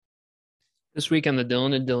This week on the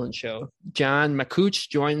Dylan and Dylan Show, John Makuch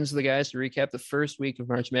joins the guys to recap the first week of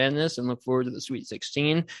March Madness and look forward to the Sweet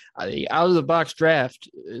 16. The Out of the Box draft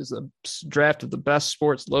is a draft of the best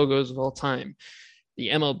sports logos of all time. The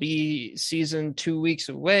MLB season 2 weeks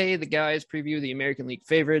away. The guys preview the American League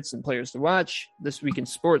favorites and players to watch. This Week in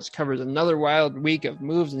Sports covers another wild week of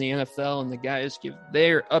moves in the NFL, and the guys give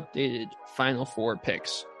their updated Final Four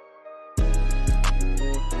picks.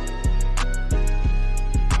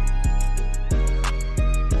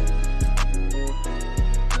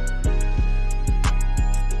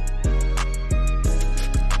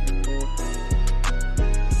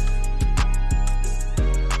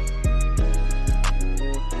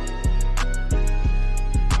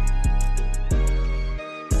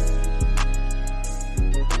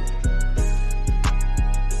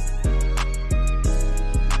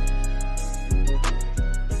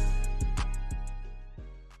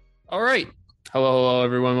 All right. Hello,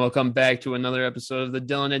 everyone. Welcome back to another episode of the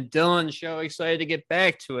Dylan and Dylan Show. Excited to get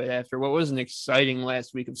back to it after what was an exciting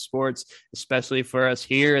last week of sports, especially for us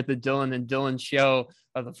here at the Dylan and Dylan Show.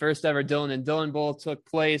 The first ever Dylan and Dylan Bowl took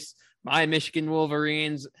place. My Michigan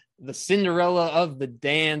Wolverines, the Cinderella of the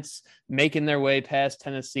dance, making their way past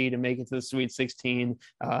Tennessee to make it to the Sweet 16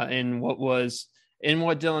 in what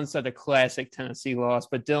Dylan said, a classic Tennessee loss.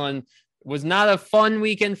 But Dylan, was not a fun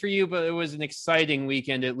weekend for you, but it was an exciting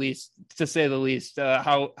weekend, at least to say the least.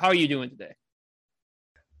 How are you doing today?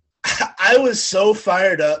 I was so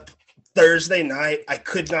fired up Thursday night. I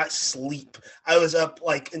could not sleep. I was up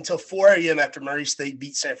until 4 a.m. after Murray State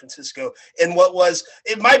beat San Francisco. And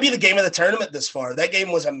it might be the game of the tournament this far. That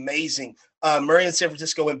game was amazing. Murray and San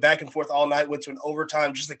Francisco went back and forth all night, went to an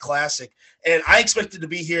overtime, just a classic. And I expected to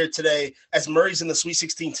be here today as Murray's in the Sweet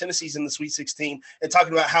 16, Tennessee's in the Sweet 16, and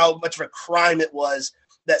talking about how much of a crime it was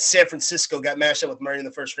that San Francisco got mashed up with Murray in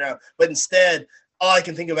the first round. But instead, all I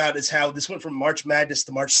can think about is how this went from March Madness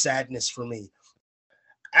to March Sadness for me.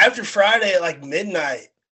 After Friday at midnight,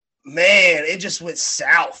 man, it just went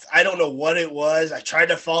south. I don't know what it was. I tried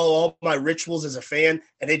to follow all my rituals as a fan,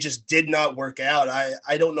 and it just did not work out.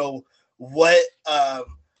 I don't know what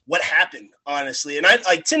happened, honestly. And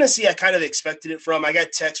Tennessee, I kind of expected it from. I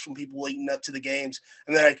got texts from people leading up to the games,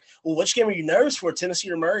 and they're like, well, which game are you nervous for,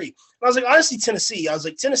 Tennessee or Murray? And I was like, honestly, Tennessee. I was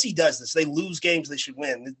like, Tennessee does this. They lose games they should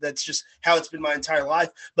win. That's just how it's been my entire life.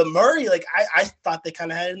 But Murray, I thought they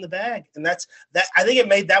kind of had it in the bag. And that I think it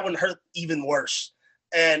made that one hurt even worse.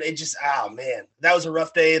 And it just, man, that was a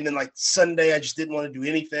rough day. And then Sunday, I just didn't want to do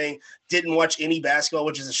anything. Didn't watch any basketball,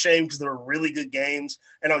 which is a shame because there were really good games.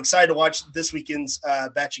 And I'm excited to watch this weekend's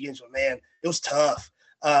batch of games. But man, it was tough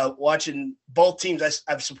watching both teams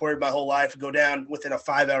I've supported my whole life go down within a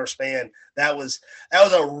 5-hour span. That was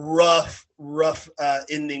a rough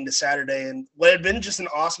ending to Saturday, and what had been just an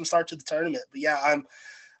awesome start to the tournament. But yeah, I'm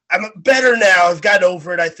better now. I've gotten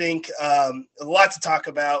over it, I think. A lot to talk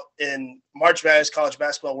about in March Madness, college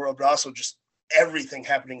basketball world, but also just everything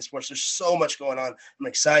happening in sports. There's so much going on. I'm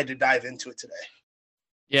excited to dive into it today.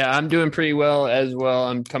 Yeah, I'm doing pretty well as well.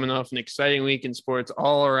 I'm coming off an exciting week in sports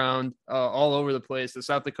all around, all over the place. The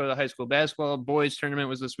South Dakota High School Basketball Boys Tournament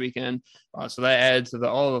was this weekend. So that added to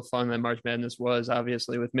all the fun that March Madness was,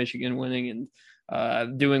 obviously, with Michigan winning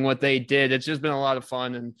and doing what they did. It's just been a lot of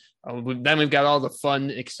fun. And then we've got all the fun,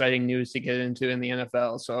 exciting news to get into in the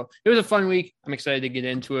NFL. So it was a fun week. I'm excited to get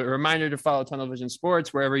into it. A reminder to follow Tunnel Vision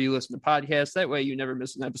Sports wherever you listen to podcasts. That way you never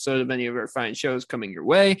miss an episode of any of our fine shows coming your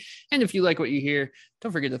way. And if you like what you hear,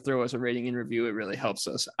 don't forget to throw us a rating and review. It really helps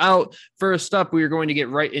us out. First up, we are going to get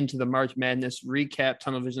right into the March Madness recap.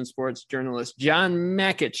 Tunnel Vision Sports journalist John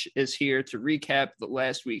Makich is here to recap the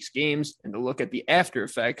last week's games and to look at the after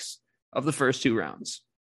effects of the first two rounds.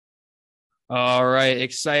 All right,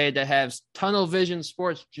 excited to have Tunnel Vision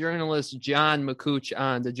Sports journalist John Makuch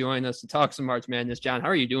on to join us to talk some March Madness. John, how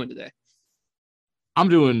are you doing today? I'm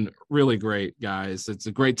doing really great, guys. It's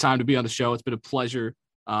a great time to be on the show. It's been a pleasure,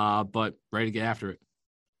 but ready to get after it.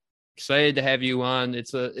 Excited to have you on.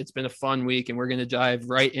 It's been a fun week, and we're going to dive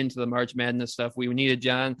right into the March Madness stuff. We needed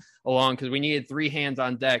John along because we needed three hands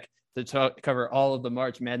on deck to cover all of the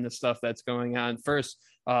March Madness stuff that's going on. First,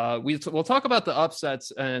 we'll talk about the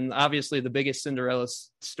upsets and obviously the biggest Cinderella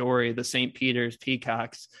story, the St. Peter's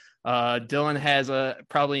Peacocks. Dylan has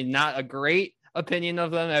probably not a great opinion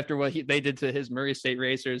of them after what they did to his Murray State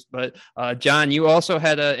Racers. But John, you also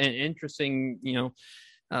had an interesting,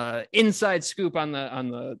 inside scoop on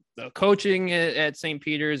the coaching at St.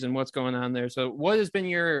 Peter's and what's going on there. So what has been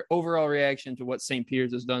your overall reaction to what St.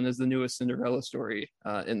 Peter's has done as the newest Cinderella story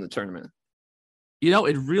in the tournament?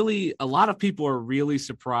 A lot of people are really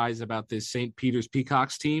surprised about this St. Peter's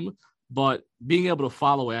Peacocks team, But being able to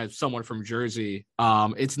follow as someone from Jersey,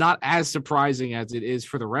 it's not as surprising as it is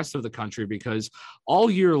for the rest of the country, because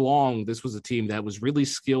all year long, this was a team that was really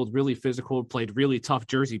skilled, really physical, played really tough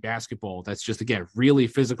Jersey basketball. That's just, again, really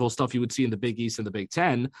physical stuff you would see in the Big East and the Big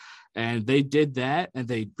Ten. And they did that, and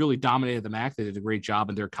they really dominated the MAC. They did a great job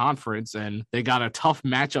in their conference, and they got a tough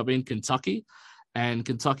matchup in Kentucky. And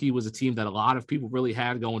Kentucky was a team that a lot of people really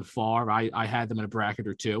had going far. I had them in a bracket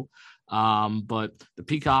or two. But the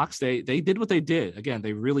Peacocks, they did what they did. Again,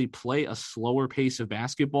 they really play a slower pace of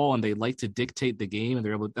basketball, and they like to dictate the game.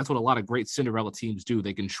 And that's what a lot of great Cinderella teams do.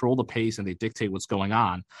 They control the pace and they dictate what's going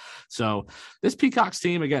on. So this Peacocks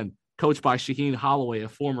team, again, coached by Shaheen Holloway, a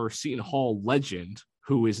former Seton Hall legend,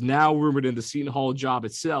 who is now rumored in the Seton Hall job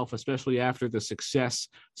itself, especially after the success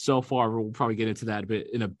so far. We'll probably get into that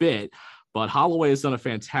in a bit. But Holloway has done a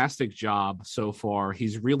fantastic job so far.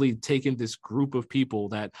 He's really taken this group of people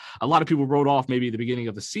that a lot of people wrote off maybe at the beginning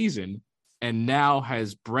of the season, and now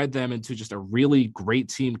has bred them into just a really great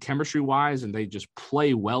team chemistry-wise, and they just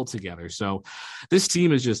play well together. So this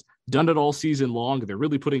team has just done it all season long. They're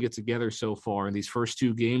really putting it together so far in these first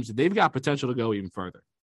two games. They've got potential to go even further.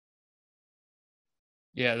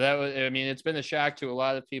 Yeah, it's been a shock to a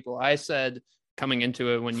lot of people. I said coming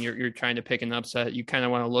into it, when you're trying to pick an upset, you kind of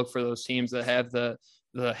want to look for those teams that have the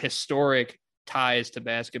historic ties to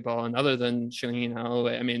basketball. And other than Shaheen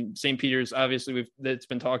Holloway, I mean, St. Peter's, obviously it's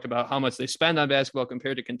been talked about how much they spend on basketball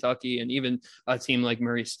compared to Kentucky and even a team like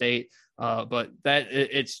Murray State. But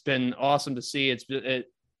it's been awesome to see.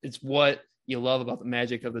 It's what you love about the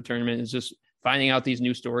magic of the tournament, is just finding out these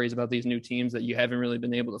new stories about these new teams that you haven't really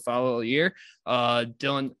been able to follow all year.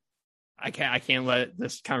 Dylan, I can't let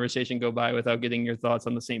this conversation go by without getting your thoughts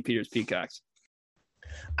on the St. Peter's Peacocks.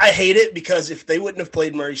 I hate it, because if they wouldn't have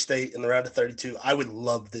played Murray State in the round of 32, I would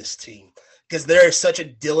love this team, because they're such a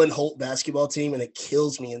Dylan Holt basketball team, and it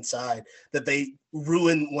kills me inside that they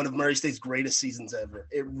ruin one of Murray State's greatest seasons ever.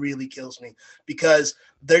 It really kills me, because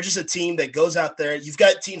they're just a team that goes out there. You've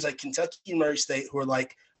got teams like Kentucky and Murray State who are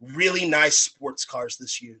like really nice sports cars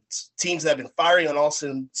this year. It's teams that have been firing on all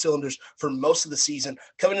cylinders for most of the season,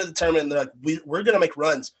 coming to the tournament, and they're like, we're going to make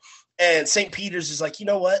runs. And St. Peter's is like, you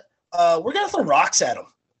know what? We're going to throw rocks at them,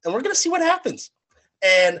 and we're going to see what happens.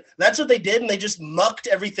 And that's what they did, and they just mucked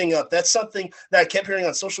everything up. That's something that I kept hearing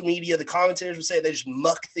on social media. The commentators would say they just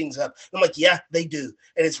muck things up. And I'm like, yeah, they do.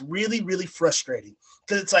 And it's really, really frustrating,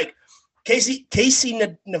 because it's like Casey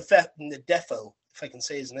Ndefo, if I can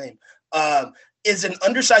say his name, is an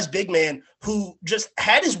undersized big man who just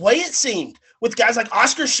had his way, it seemed, with guys like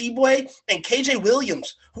Oscar Shibwe and KJ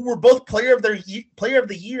Williams, who were both player of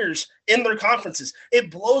the years in their conferences. It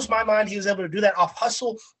blows my mind he was able to do that off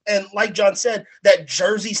hustle. And like John said, that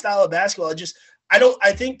Jersey style of basketball.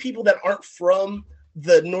 I think people that aren't from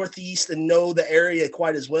the Northeast and know the area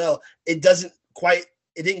quite as well, it didn't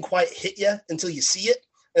quite hit you until you see it.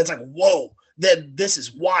 And it's like, whoa, this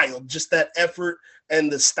is wild. Just that effort and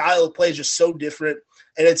the style of play is just so different.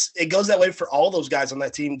 And it goes that way for all those guys on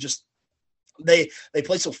that team. Just they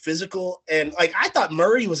play so physical. And like, I thought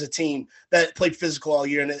Murray was a team that played physical all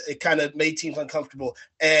year, and it kind of made teams uncomfortable.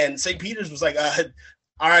 And St. Peter's was like,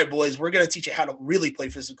 all right, boys, we're going to teach you how to really play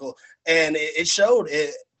physical. And it showed.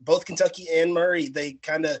 Both Kentucky and Murray, they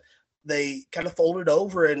kind of folded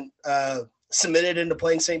over and submitted into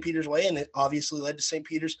playing St. Peter's way, and it obviously led to St.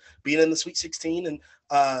 Peter's being in the Sweet 16. And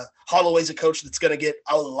Holloway's a coach that's going to get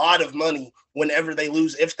a lot of money whenever they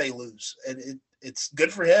lose, if they lose. And it's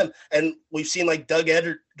good for him. And we've seen like Doug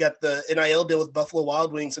Edert got the NIL deal with Buffalo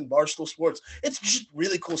Wild Wings and Barstool Sports. It's just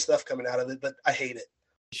really cool stuff coming out of it, but I hate it.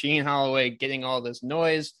 Shaheen Holloway getting all this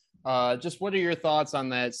noise. Just what are your thoughts on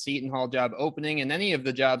that Seton Hall job opening and any of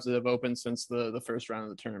the jobs that have opened since the first round of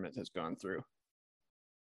the tournament has gone through?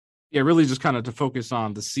 Yeah, really just kind of to focus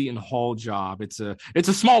on the Seton Hall job. It's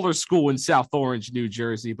a smaller school in South Orange, New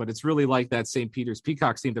Jersey, but it's really like that St. Peter's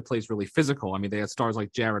Peacocks team that plays really physical. I mean, they had stars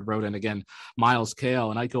like Jared Rhoden, again, Miles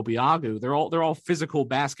Kale and Iko Biagu. They're all physical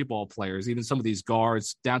basketball players, even some of these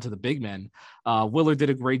guards down to the big men. Willard did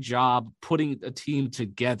a great job putting a team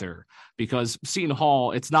together, because Seton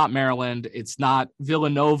Hall, it's not Maryland, it's not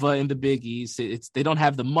Villanova in the Big East. They don't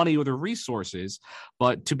have the money or the resources,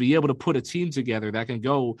 but to be able to put a team together that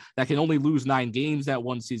can only lose 9 games that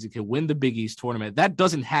one season, can win the Big East tournament. That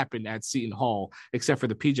doesn't happen at Seton Hall, except for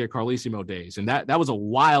the PJ Carlesimo days. And that was a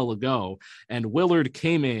while ago. And Willard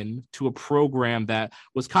came in to a program that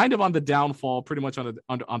was kind of on the downfall, pretty much on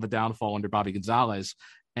the downfall under Bobby Gonzalez.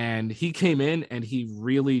 And he came in and he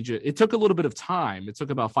really it took a little bit of time. It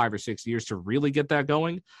took about 5 or 6 years to really get that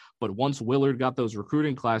going. But once Willard got those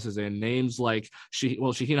recruiting classes in, names like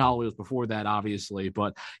Shaheen Holloway was before that, obviously,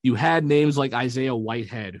 but you had names like Isaiah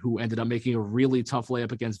Whitehead, who ended up making a really tough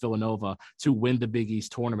layup against Villanova to win the Big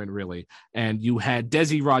East tournament, really. And you had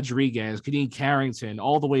Desi Rodriguez, Kadeem Carrington,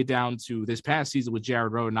 all the way down to this past season with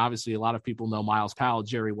Jared Rhoden. Obviously, a lot of people know Miles Powell,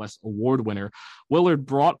 Jerry West Award winner. Willard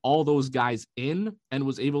brought all those guys in and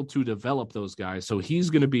was able to develop those guys. So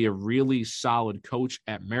he's going to be a really solid coach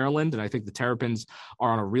at Maryland. And I think the Terrapins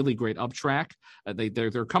are on a really great up track.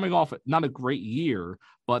 They're coming off not a great year,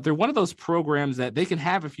 but they're one of those programs that they can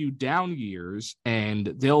have a few down years and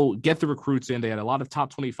they'll get the recruits in. They had a lot of top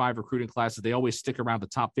 25 recruiting classes. They always stick around the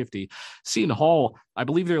top 50. Seton Hall, I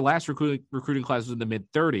believe their last recruiting class was in the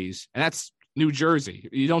mid-30s, and that's New Jersey.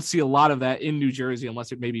 You don't see a lot of that in New Jersey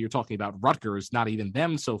unless maybe you're talking about Rutgers, not even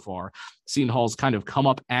them so far. Seton Hall's kind of come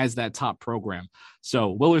up as that top program. So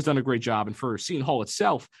Willard's done a great job. And for Seton Hall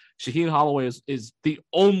itself, Shaheen Holloway is the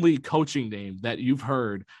only coaching name that you've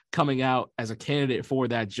heard coming out as a candidate for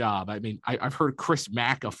that job. I mean, I've heard Chris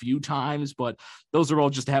Mack a few times, but those are all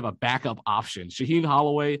just to have a backup option. Shaheen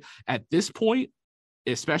Holloway at this point,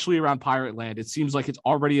 especially around Pirate Land, it seems like it's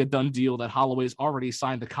already a done deal that Holloway's already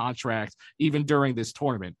signed the contract even during this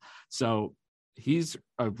tournament. So he's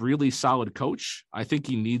a really solid coach. I think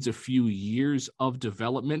he needs a few years of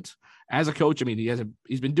development as a coach. I mean,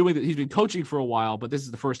 he's been coaching for a while, but this is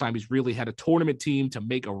the first time he's really had a tournament team to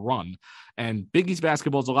make a run. And Big East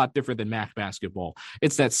basketball is a lot different than MAC basketball.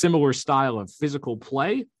 It's that similar style of physical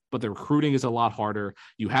play, but the recruiting is a lot harder.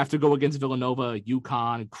 You have to go against Villanova,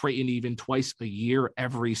 UConn, Creighton even twice a year,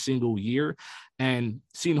 every single year. And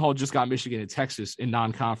Seton Hall just got Michigan and Texas in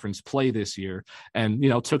non-conference play this year and,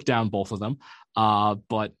 took down both of them.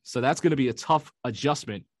 But so that's going to be a tough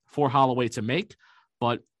adjustment for Holloway to make.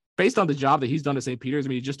 But based on the job that he's done at St. Peter's, I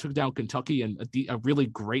mean, he just took down Kentucky and a really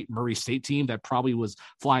great Murray State team that probably was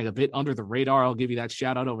flying a bit under the radar. I'll give you that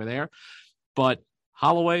shout out over there. But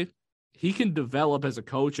Holloway, he can develop as a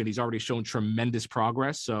coach, and he's already shown tremendous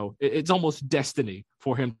progress. So it's almost destiny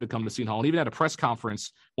for him to come to Seton Hall. And even at a press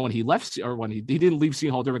conference when he left, or when he didn't leave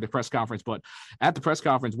Seton Hall during the press conference, but at the press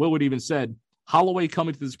conference, Willard even said, Holloway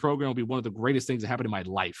coming to this program will be one of the greatest things that happened in my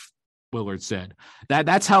life, Willard said.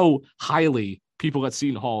 That's how highly people at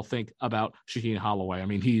Seton Hall think about Shaheen Holloway. I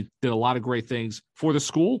mean, he did a lot of great things for the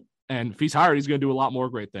school, and if he's hired, he's going to do a lot more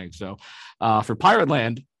great things. So for Pirate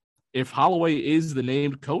Land, if Holloway is the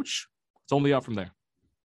named coach, it's only up from there.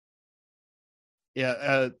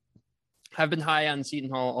 Yeah, I've been high on Seton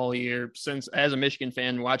Hall all year since, as a Michigan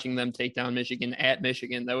fan, watching them take down Michigan at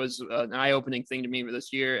Michigan. That was an eye-opening thing to me for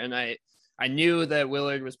this year, and I knew that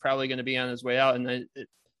Willard was probably going to be on his way out, and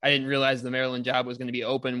I didn't realize the Maryland job was going to be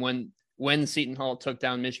open when Seton Hall took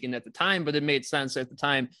down Michigan at the time, but it made sense at the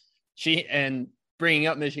time. Bringing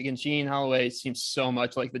up Michigan, Shaheen Holloway seems so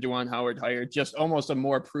much like the Juwan Howard hire, just almost a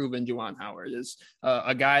more proven Juwan Howard. Is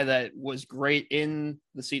a guy that was great in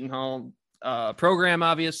the Seton Hall program,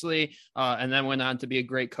 obviously, and then went on to be a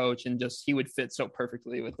great coach, and just he would fit so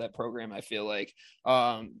perfectly with that program, I feel like.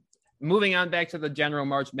 Moving on back to the general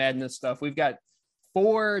March Madness stuff, we've got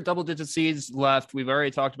 4 double-digit seeds left. We've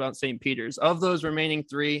already talked about St. Peter's. Of those remaining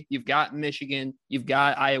 3, you've got Michigan, you've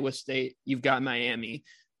got Iowa State, you've got Miami.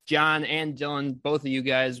 John and Dylan, both of you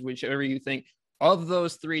guys, whichever you think, of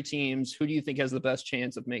those 3 teams, who do you think has the best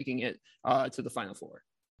chance of making it to the Final Four?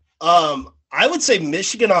 I would say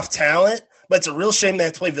Michigan off talent, but it's a real shame they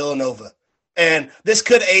have to play Villanova. And this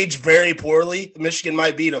could age very poorly. Michigan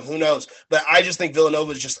might beat them. Who knows? But I just think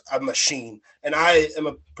Villanova is just a machine. And I am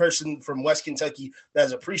a person from West Kentucky that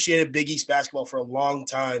has appreciated Big East basketball for a long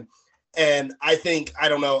time. And I think,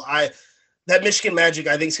 that Michigan Magic,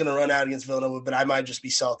 I think, is going to run out against Villanova, but I might just be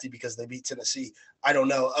salty because they beat Tennessee. I don't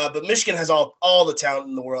know. But Michigan has all the talent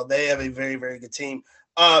in the world. They have a very, very good team.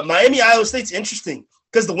 Miami, Iowa State's interesting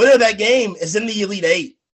because the winner of that game is in the Elite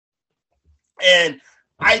Eight. And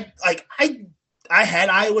I had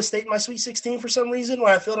Iowa State in my Sweet 16 for some reason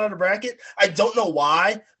when I filled out a bracket. I don't know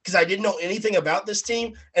why, because I didn't know anything about this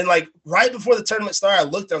team. And right before the tournament started, I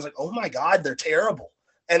looked and I was like, oh my God, they're terrible.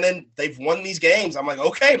 And then they've won these games. I'm like,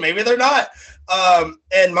 okay, maybe they're not.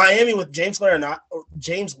 And Miami with James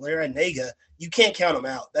Larranaga, you can't count them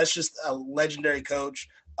out. That's just a legendary coach.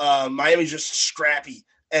 Miami's just scrappy,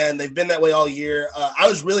 and they've been that way all year. I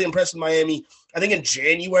was really impressed with Miami. I think in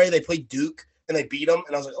January they played Duke and they beat them,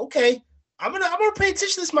 and I was like, okay, I'm gonna pay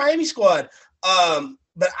attention to this Miami squad.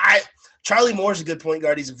 But Charlie Moore's a good point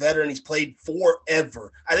guard. He's a veteran. He's played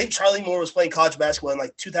forever. I think Charlie Moore was playing college basketball in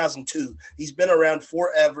 2002. He's been around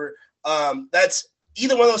forever. That's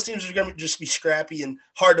either one of those teams are going to just be scrappy and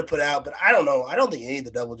hard to put out. But I don't know. I don't think any of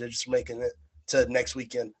the double digits are making it to next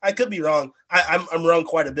weekend. I could be wrong. I'm wrong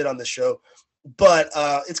quite a bit on this show. But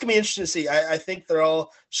it's going to be interesting to see. I think they're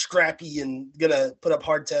all scrappy and going to put up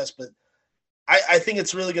hard tests. But I think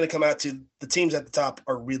it's really going to come out to the teams at the top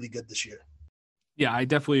are really good this year. Yeah, I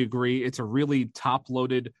definitely agree. It's a really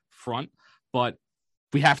top-loaded front, but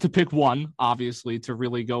we have to pick one, obviously, to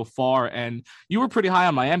really go far. And you were pretty high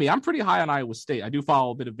on Miami. I'm pretty high on Iowa State. I do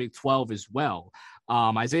follow a bit of Big 12 as well.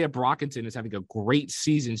 Isaiah Brockington is having a great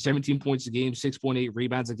season, 17 points a game, 6.8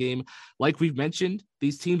 rebounds a game. Like we've mentioned,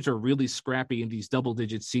 these teams are really scrappy in these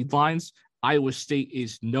double-digit seed lines. Iowa State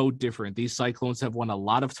is no different. These Cyclones have won a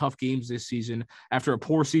lot of tough games this season. After a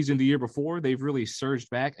poor season the year before, they've really surged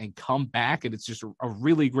back and come back, and it's just a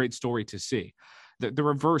really great story to see. The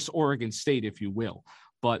reverse Oregon State, if you will.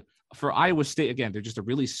 But for Iowa State, again, they're just a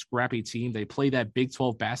really scrappy team. They play that Big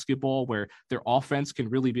 12 basketball where their offense can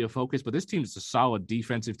really be a focus, but this team is a solid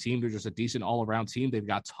defensive team. They're just a decent all-around team. They've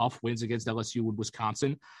got tough wins against LSU and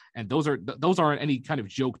Wisconsin, and those aren't any kind of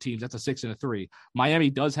joke teams. That's a 6 and a 3. Miami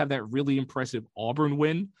does have that really impressive Auburn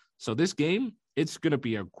win. So this game, it's going to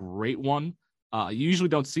be a great one. You usually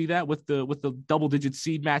don't see that with the double-digit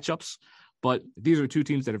seed matchups, but these are two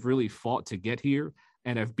teams that have really fought to get here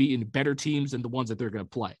and have beaten better teams than the ones that they're going to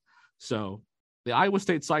play. So the Iowa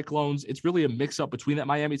State Cyclones, it's really a mix-up between that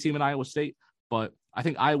Miami team and Iowa State, but I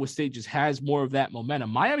think Iowa State just has more of that momentum.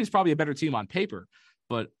 Miami's probably a better team on paper,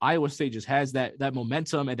 but Iowa State just has that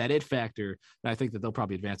momentum and that it factor, and I think that they'll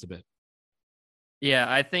probably advance a bit.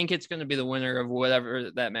 Yeah, I think it's going to be the winner of whatever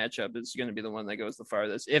that matchup is going to be the one that goes the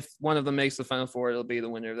farthest. If one of them makes the Final Four, it'll be the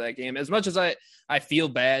winner of that game. As much as I feel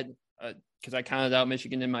bad because I counted out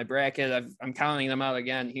Michigan in my bracket, I'm counting them out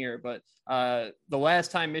again here. But the last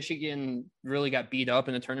time Michigan really got beat up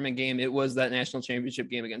in a tournament game, it was that national championship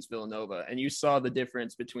game against Villanova. And you saw the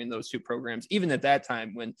difference between those two programs, even at that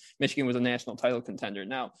time when Michigan was a national title contender.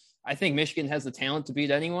 Now, I think Michigan has the talent to beat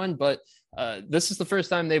anyone, but this is the first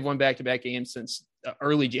time they've won back-to-back games since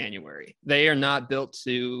early January. They are not built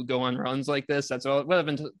to go on runs like this. That's what I've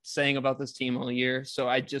been saying about this team all year. So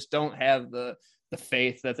I just don't have the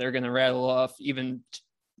faith that they're going to rattle off even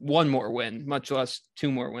one more win, much less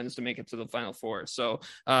two more wins to make it to the Final Four. So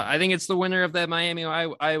I think it's the winner of that Miami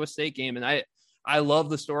Iowa State game. And I love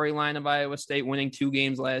the storyline of Iowa State winning 2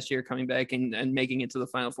 games last year, coming back and making it to the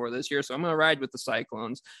Final Four this year. So I'm going to ride with the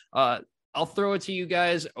Cyclones. I'll throw it to you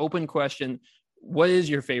guys. Open question. What is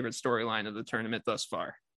your favorite storyline of the tournament thus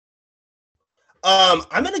far? I'm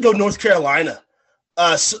going to go North Carolina.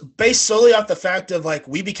 Based solely off the fact of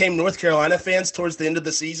we became North Carolina fans towards the end of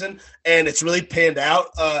the season, and it's really panned out.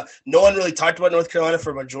 No one really talked about North Carolina for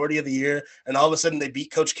a majority of the year, and all of a sudden they beat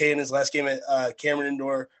Coach K in his last game at Cameron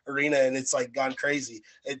Indoor Arena, and it's gone crazy.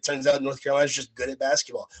 It turns out North Carolina's just good at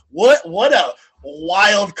basketball. What a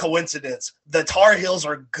wild coincidence! The Tar Heels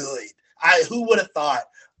are good. Who would have thought?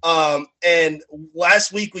 And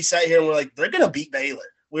last week we sat here and we're like, they're gonna beat Baylor.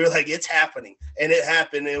 We were like, it's happening, and it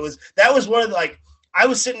happened. That was one of the I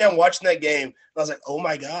was sitting down watching that game, and I was like, oh,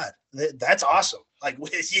 my God, that's awesome.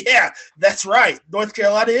 Yeah, that's right. North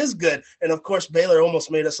Carolina is good. And, of course, Baylor almost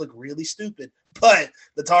made us look really stupid. But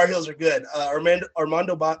the Tar Heels are good.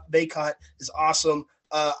 Armando Bacot is awesome.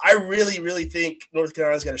 I really, really think North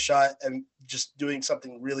Carolina's got a shot and just doing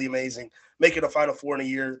something really amazing, making a Final Four in a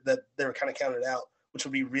year that they were kind of counted out, which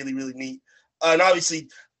would be really, really neat. And, obviously,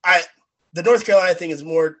 the North Carolina thing is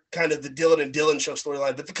more kind of the Dylan and Dylan show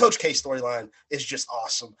storyline, but the Coach K storyline is just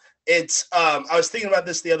awesome. It's I was thinking about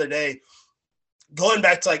this the other day, going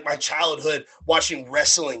back to my childhood watching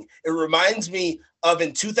wrestling. It reminds me of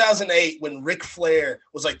in 2008 when Ric Flair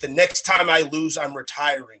was the next time I lose, I'm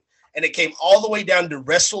retiring. And it came all the way down to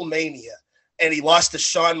WrestleMania, and he lost to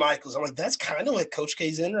Shawn Michaels. I'm like, that's kind of what Coach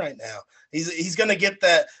K's in right now. He's going to get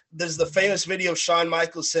that. There's the famous video of Shawn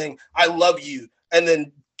Michaels saying, I love you, and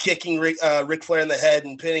then kicking Ric Flair in the head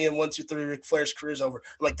and pinning him 1, 2, 3. Ric Flair's career's over.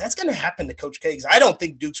 I'm like, that's going to happen to Coach K because I don't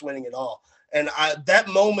think Duke's winning at all. And that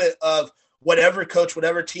moment of whatever coach,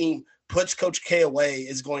 whatever team puts Coach K away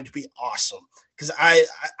is going to be awesome. Because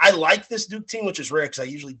I like this Duke team, which is rare because I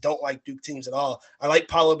usually don't like Duke teams at all. I like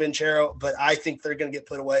Paulo Banchero, but I think they're going to get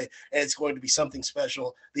put away, and it's going to be something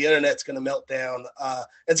special. The internet's going to melt down.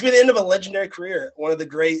 It's going to be the end of a legendary career, one of the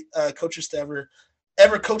great coaches to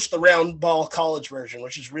ever coach the round ball college version,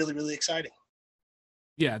 which is really, really exciting.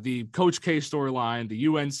 Yeah, the Coach K storyline, the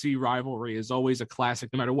UNC rivalry is always a classic.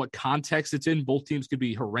 No matter what context it's in, both teams could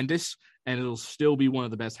be horrendous, and it'll still be one of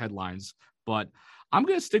the best headlines. But I'm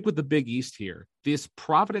going to stick with the Big East here. This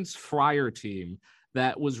Providence Friar team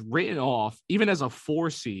that was written off, even as a 4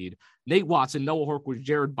 seed. Nate Watson, Noah Horkwood,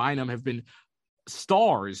 Jared Bynum have been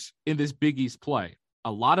stars in this Big East play.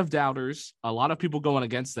 A lot of doubters, a lot of people going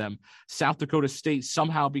against them. South Dakota State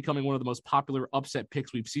somehow becoming one of the most popular upset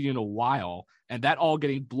picks we've seen in a while, and that all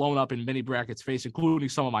getting blown up in many brackets' face, including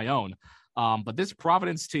some of my own. But this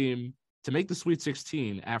Providence team, to make the Sweet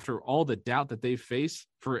 16 after all the doubt that they face,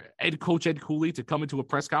 for Coach Ed Cooley to come into a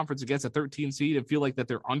press conference against a 13 seed and feel like that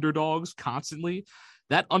they're underdogs constantly,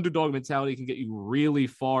 that underdog mentality can get you really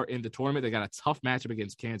far in the tournament. They got a tough matchup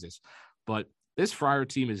against Kansas, but this Friar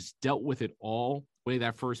team has dealt with it all, winning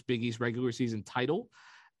that first Big East regular season title.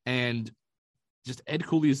 And just Ed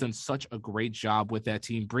Cooley has done such a great job with that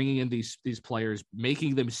team, bringing in these players,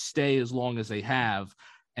 making them stay as long as they have,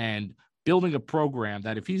 and building a program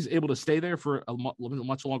that if he's able to stay there for a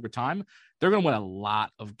much longer time, they're going to win a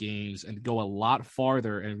lot of games and go a lot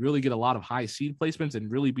farther and really get a lot of high seed placements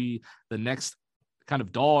and really be the next kind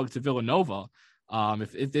of dog to Villanova.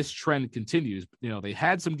 If this trend continues. They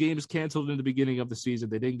had some games canceled in the beginning of the season.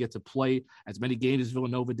 They didn't get to play as many games as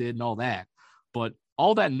Villanova did and all that. But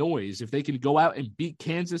all that noise, if they can go out and beat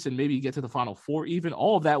Kansas and maybe get to the Final Four even,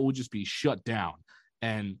 all of that will just be shut down.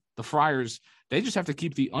 And the Friars, they just have to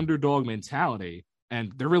keep the underdog mentality,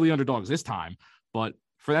 and they're really underdogs this time. But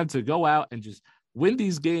for them to go out and just win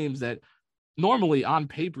these games that normally on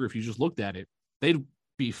paper, if you just looked at it, they'd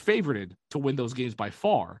be favorited to win those games by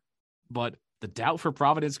far. But the doubt for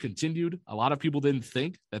Providence continued. A lot of people didn't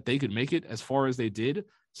think that they could make it as far as they did.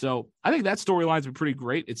 So I think that storyline's been pretty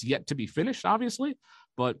great. It's yet to be finished, obviously,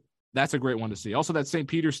 but that's a great one to see. Also, that St.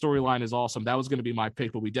 Peter's storyline is awesome. That was going to be my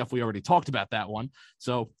pick, but we definitely already talked about that one.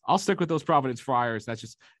 So I'll stick with those Providence Friars.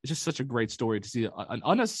 It's just such a great story to see an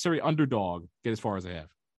unnecessary underdog get as far as they have.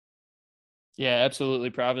 Yeah,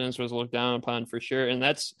 absolutely. Providence was looked down upon for sure. And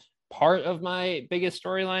that's part of my biggest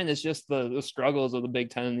storyline is just the struggles of the Big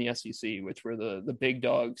Ten and the SEC, which were the big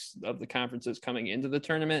dogs of the conferences coming into the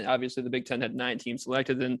tournament. Obviously, the Big Ten had 9 teams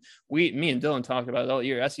selected, and me and Dylan talked about it all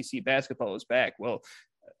year. SEC basketball was back. Well,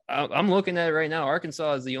 I'm looking at it right now.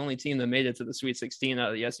 Arkansas is the only team that made it to the Sweet 16 out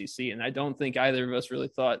of the SEC, and I don't think either of us really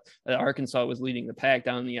thought that Arkansas was leading the pack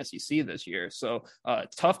down in the SEC this year. So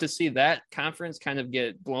tough to see that conference kind of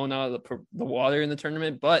get blown out of the water in the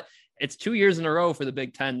tournament, but it's 2 years in a row for the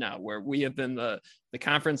Big Ten now, where we have been the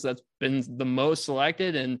conference that's been the most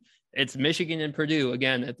selected, and it's Michigan and Purdue,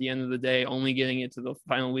 again, at the end of the day, only getting it to the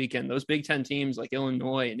final weekend. Those Big Ten teams like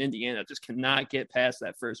Illinois and Indiana just cannot get past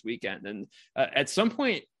that first weekend. And at some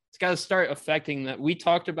point, it's got to start affecting that. We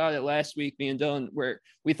talked about it last week, me and Dylan, where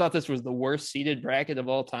we thought this was the worst seeded bracket of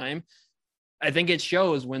all time. I think it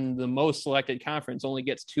shows when the most selected conference only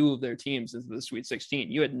gets 2 of their teams into the Sweet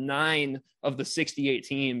 16. You had 9 of the 68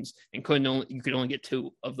 teams and you could only get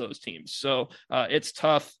 2 of those teams. So it's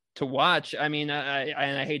tough to watch. I mean,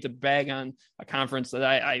 I hate to bag on a conference that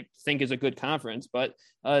I think is a good conference, but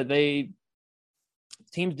teams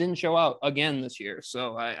didn't show out again this year.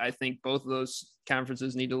 So I think both of those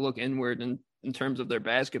conferences need to look inward in terms of their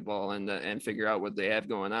basketball and figure out what they have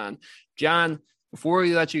going on. John, before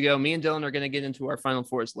we let you go, me and Dylan are going to get into our Final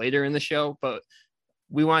Fours later in the show, but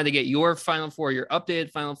we wanted to get your Final Four, your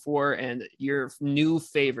updated Final Four, and your new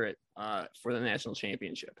favorite for the national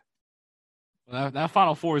championship. That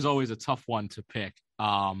Final Four is always a tough one to pick,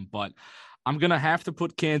 but I'm going to have to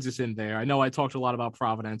put Kansas in there. I know I talked a lot about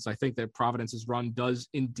Providence. I think that Providence's run does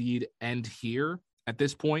indeed end here at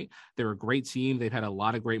this point. They're a great team. They've had a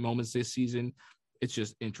lot of great moments this season. It's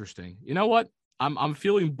just interesting. You know what? I'm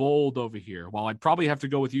feeling bold over here. While I'd probably have to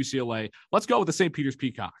go with UCLA, let's go with the St. Peter's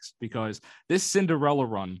Peacocks, because this Cinderella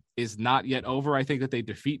run is not yet over. I think that they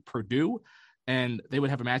defeat Purdue, and they would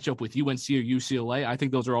have a matchup with UNC or UCLA. I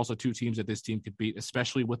think those are also 2 teams that this team could beat,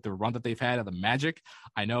 especially with the run that they've had of the Magic.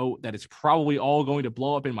 I know that it's probably all going to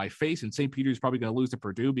blow up in my face, and St. Peter's probably going to lose to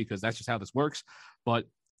Purdue because that's just how this works. But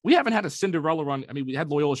we haven't had a Cinderella run. I mean, we had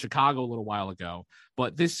Loyola Chicago a little while ago,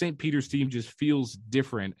 but this St. Peter's team just feels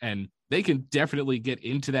different, and they can definitely get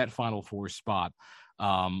into that Final Four spot.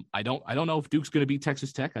 I don't know if Duke's going to beat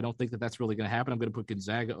Texas Tech. I don't think that that's really going to happen. I'm going to put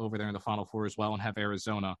Gonzaga over there in the Final Four as well and have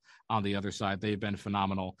Arizona on the other side. They've been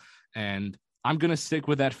phenomenal. And I'm going to stick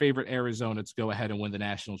with that favorite Arizona to go ahead and win the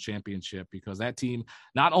national championship, because that team,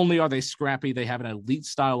 not only are they scrappy, they have an elite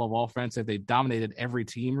style of offense that they've dominated every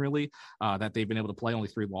team really that they've been able to play, only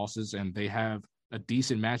 3 losses, and they have a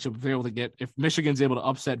decent matchup. If they're able to if Michigan's able to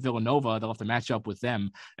upset Villanova, they'll have to match up with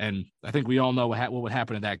them. And I think we all know what would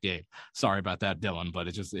happen in that game. Sorry about that, Dylan, but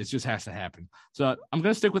it just has to happen. So I'm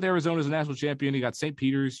going to stick with Arizona as a national champion. You got St.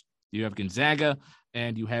 Peter's, you have Gonzaga,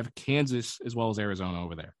 and you have Kansas as well as Arizona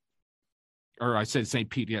over there. Or I said St.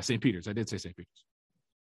 Pete. Yeah, St. Peter's. I did say St. Peter's.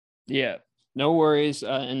 Yeah. No worries,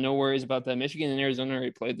 and no worries about that. Michigan and Arizona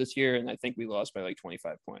already played this year, and I think we lost by like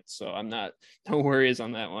 25 points. So I'm not no worries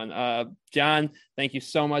on that one. John, thank you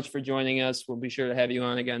so much for joining us. We'll be sure to have you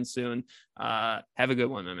on again soon. Have a good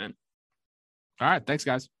one, my man. All right, thanks,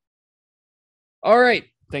 guys. All right.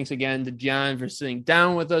 Thanks again to John for sitting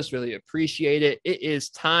down with us. Really appreciate it. It is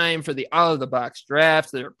time for the out of the box draft.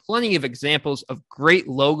 There are plenty of examples of great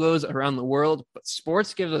logos around the world, but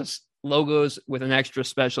sports gives us logos with an extra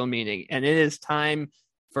special meaning. And it is time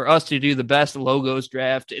for us to do the best logos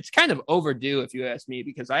draft. It's kind of overdue, if you ask me,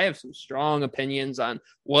 because I have some strong opinions on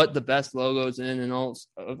what the best logos in and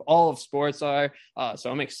all of sports are. So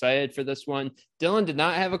I'm excited for this one. Dylan did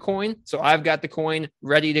not have a coin, so I've got the coin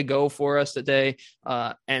ready to go for us today.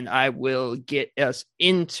 And I will get us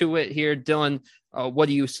into it here. Dylan, what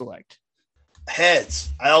do you select? Heads.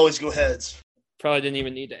 I always go heads. Probably didn't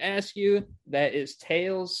even need to ask you. That is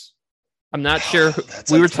tails. I'm not sure.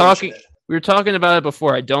 We were talking about it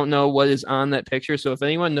before. I don't know what is on that picture. So if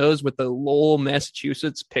anyone knows what the Lowell,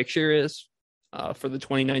 Massachusetts picture is for the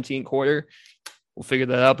 2019 quarter, we'll figure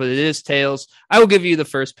that out. But it is tails. I will give you the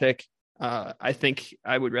first pick. I think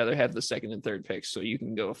I would rather have the second and third picks, so you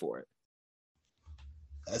can go for it.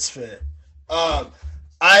 That's fair.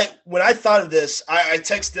 When I thought of this, I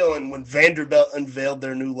text Dylan when Vanderbilt unveiled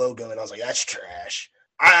their new logo, and I was like, that's trash.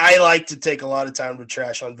 I like to take a lot of time to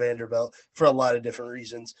trash on Vanderbilt for a lot of different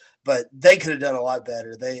reasons, but they could have done a lot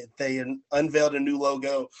better. They unveiled a new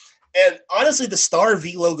logo, and honestly, the Star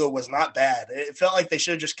V logo was not bad. It felt like they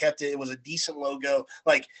should have just kept it. It was a decent logo.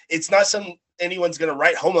 Like, it's not something anyone's going to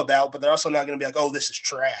write home about, but they're also not going to be like, oh, this is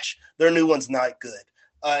trash. Their new one's not good.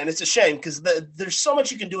 And it's a shame because there's so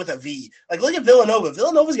much you can do with a V. Like, look at Villanova.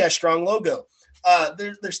 Villanova's got a strong logo.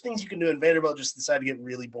 There's things you can do, and Vanderbilt just decided to get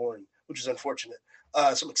really boring, which is unfortunate.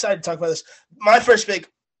 So I'm excited to talk about this. My first pick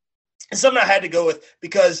is something I had to go with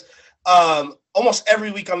because almost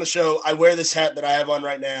every week on the show, I wear this hat that I have on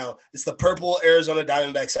right now. It's the purple Arizona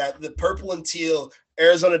Diamondbacks hat. The purple and teal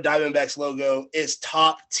Arizona Diamondbacks logo is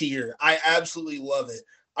top tier. I absolutely love it.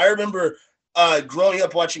 I remember growing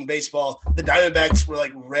up watching baseball, the Diamondbacks were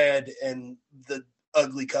like red and the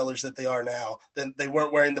ugly colors that they are now. Then they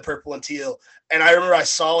weren't wearing the purple and teal. And I remember I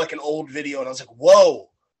saw like an old video and I was like, whoa,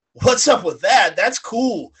 what's up with that? That's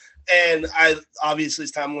cool. And I obviously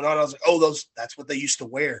as time went on, I was like, oh, that's what they used to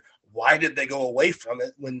wear. Why did they go away from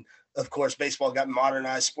it when, of course, baseball got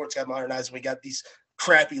modernized, sports got modernized, and we got these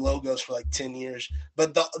crappy logos for like 10 years.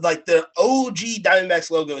 But the OG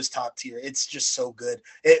Diamondbacks logo is top tier. It's just so good.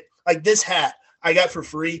 Like this hat I got for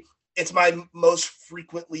free. It's my most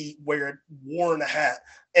frequently worn hat.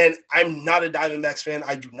 And I'm not a Diamondbacks fan.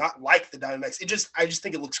 I do not like the Diamondbacks. I just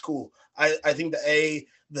think it looks cool. I think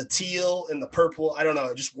the teal and the purple, I don't know,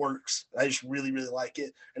 it just works. I just really, really like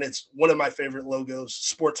it. And it's one of my favorite logos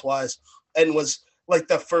sports-wise and was like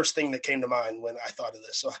the first thing that came to mind when I thought of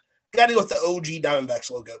this. So I got to go with the OG Diamondbacks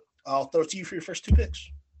logo. I'll throw it to you for your first two picks.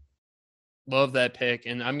 Love that pick.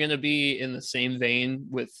 And I'm going to be in the same vein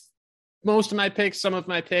with most of my picks, some of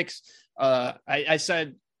my picks. I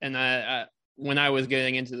said, and I when I was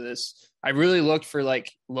getting into this, I really looked for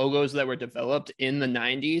like logos that were developed in the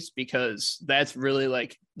 90s because that's really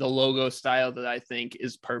like the logo style that I think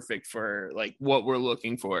is perfect for like what we're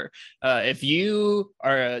looking for. If you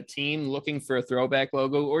are a team looking for a throwback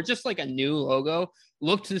logo or just like a new logo,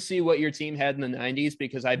 look to see what your team had in the 90s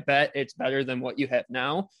because I bet it's better than what you have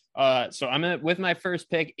now. So I'm with my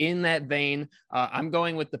first pick in that vein. I'm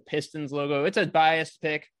going with the Pistons logo. It's a biased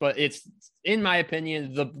pick, but it's, in my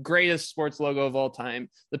opinion, the greatest sports logo of all time.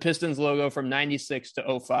 The Pistons logo from 96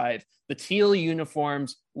 to 05, the teal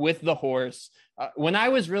uniforms with the horse. When I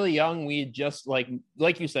was really young, we just like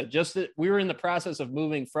you said, we were in the process of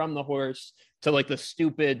moving from the horse to like the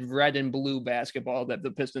stupid red and blue basketball that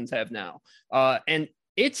the Pistons have now. And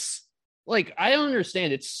it's like, I don't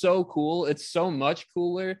understand. It's so cool. It's so much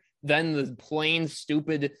cooler than the plain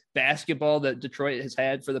stupid basketball that Detroit has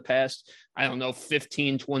had for the past,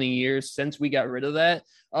 15, 20 years since we got rid of that.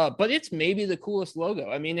 But it's maybe the coolest logo.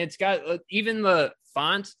 I mean, it's got even the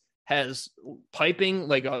font has piping,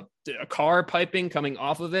 like a car piping coming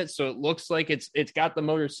off of it. So it looks like it's got the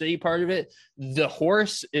Motor City part of it. The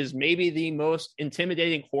horse is maybe the most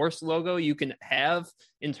intimidating horse logo you can have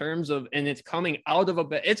in terms of, and it's coming out of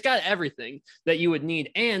it's got everything that you would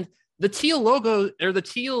need. And the teal logo or the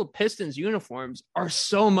teal Pistons uniforms are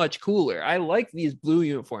so much cooler. I like these blue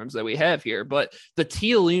uniforms that we have here, but the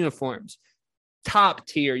teal uniforms, top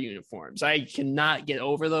tier uniforms. I cannot get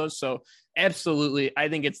over those. So absolutely, I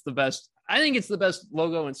think it's the best. I think it's the best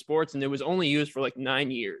logo in sports, and it was only used for like 9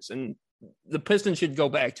 years. And the Pistons should go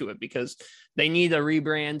back to it because they need a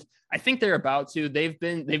rebrand. I think they're about to. They've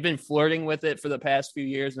been flirting with it for the past few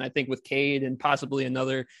years, and I think with Cade and possibly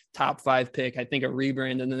another top 5 pick, I think a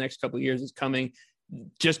rebrand in the next couple of years is coming.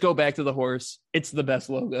 Just go back to the horse. It's the best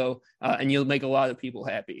logo, and you'll make a lot of people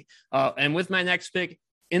happy. And with my next pick,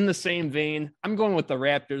 in the same vein, I'm going with the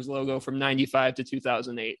Raptors logo from 95 to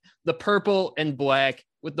 2008. The purple and black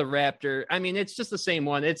with the Raptor. I mean, it's just the same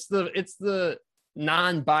one. It's the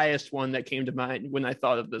non-biased one that came to mind when I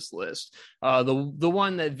thought of this list. The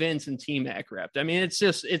one that Vince and T-Mac repped. I mean,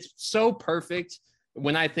 it's so perfect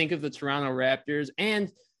when I think of the Toronto Raptors. And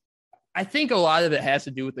I think a lot of it has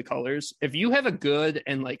to do with the colors. If you have a good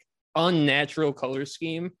and like unnatural color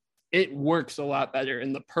scheme, it works a lot better.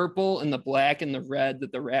 And the purple and the black and the red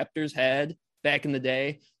that the Raptors had back in the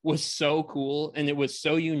day was so cool, and it was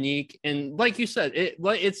so unique. And like you said,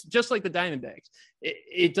 it's just like the Diamondbacks.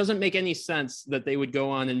 It doesn't make any sense that they would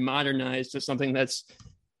go on and modernize to something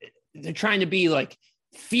they're trying to be like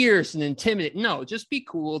fierce and intimidating. No, just be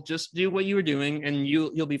cool. Just do what you were doing, and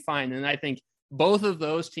you'll be fine. And I think both of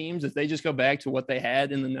those teams, if they just go back to what they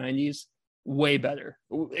had in the 90s, way better,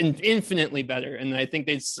 infinitely better. And I think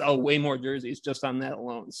they'd sell way more jerseys just on that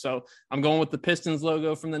alone. So I'm going with the Pistons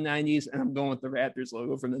logo from the 90s, and I'm going with the Raptors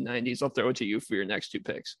logo from the 90s. I'll throw it to you for your next 2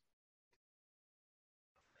 picks.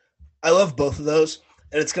 I love both of those,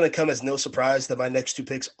 and it's going to come as no surprise that my next 2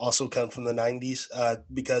 picks also come from the 90s,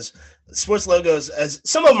 because sports logos, as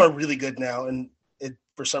some of them are really good now, and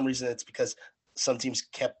for some reason it's because some teams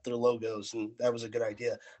kept their logos, and that was a good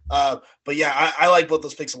idea. But yeah, I like both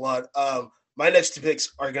those picks a lot. My next 2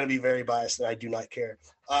 picks are going to be very biased, and I do not care.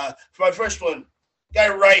 For my first one, guy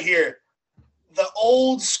right here, the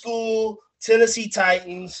old school Tennessee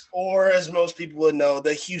Titans, or as most people would know,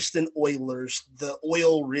 the Houston Oilers, the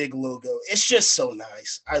oil rig logo. It's just so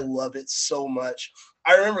nice. I love it so much.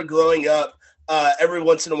 I remember growing up, every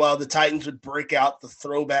once in a while, the Titans would break out the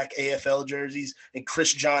throwback AFL jerseys, and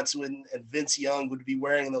Chris Johnson and Vince Young would be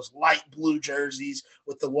wearing those light blue jerseys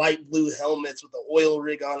with the light blue helmets with the oil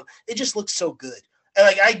rig on them. It just looks so good. And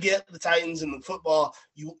like, I get the Titans in the football,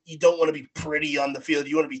 you don't want to be pretty on the field.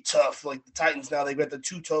 You want to be tough. Like the Titans now, they've got the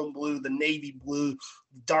two-tone blue, the navy blue,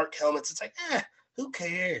 dark helmets. It's like, who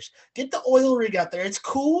cares? Get the oil rig out there. It's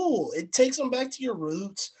cool. It takes them back to your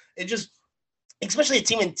roots. It just, especially a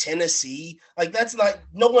team in Tennessee, like that's not,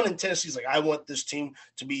 no one in Tennessee is like, I want this team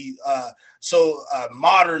to be so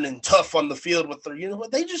modern and tough on the field with their uniform.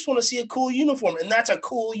 They just want to see a cool uniform, and that's a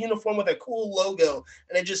cool uniform with a cool logo.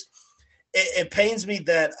 And it pains me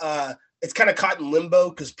that it's kind of caught in limbo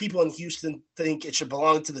because people in Houston think it should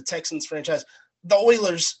belong to the Texans franchise. The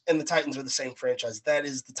Oilers and the Titans are the same franchise. That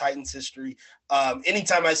is the Titans' history.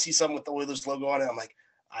 Anytime I see something with the Oilers logo on it, I'm like,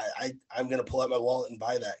 I'm going to pull out my wallet and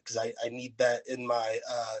buy that because I need that in my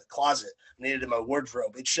closet. I need it in my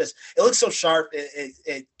wardrobe. It's just, it looks so sharp.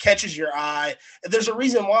 It catches your eye. And there's a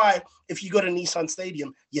reason why if you go to Nissan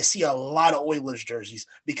Stadium, you see a lot of Oilers jerseys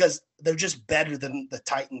because they're just better than the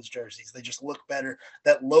Titans jerseys. They just look better.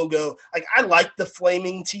 That logo, like I like the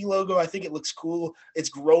flaming T logo. I think it looks cool. It's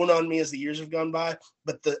grown on me as the years have gone by,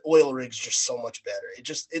 but the oil rig's just so much better.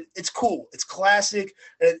 It's cool. It's classic.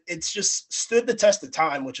 It's just stood the test of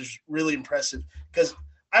time, which is really impressive because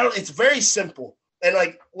it's very simple. And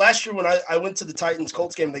like last year when I went to the Titans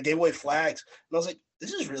Colts game, they gave away flags and I was like,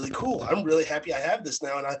 this is really cool. I'm really happy I have this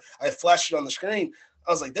now. And I flashed it on the screen.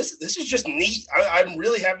 I was like, this is just neat. I'm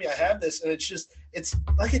really happy I have this. And it's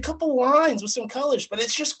like a couple lines with some colors, but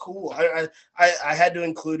it's just cool. I had to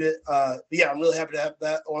include it. But yeah, I'm really happy to have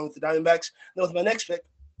that along with the Diamondbacks. And with my next pick,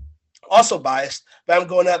 also biased, but I'm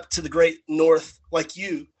going up to the great North like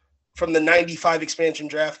you from the 95 expansion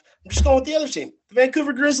draft. I'm just going with the other team, the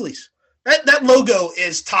Vancouver Grizzlies. That logo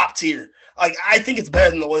is top tier. Like, I think it's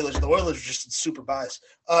better than the Oilers. The Oilers are just super biased.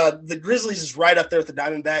 The Grizzlies is right up there with the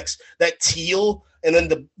Diamondbacks. That teal, and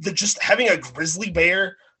then the just having a grizzly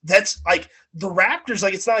bear. That's like the Raptors.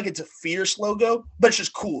 Like, it's not like it's a fierce logo, but it's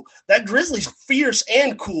just cool. That Grizzlies fierce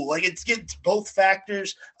and cool. Like, it gets both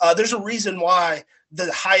factors. There's a reason why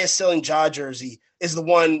the highest selling Ja jersey is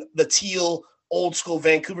the teal old school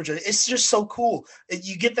Vancouver jersey. It's just so cool.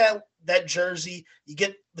 You get that jersey, you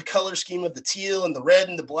get the color scheme of the teal and the red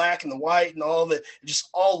and the black and the white and all of it. It just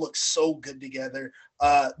all looks so good together.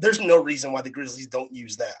 There's no reason why the Grizzlies don't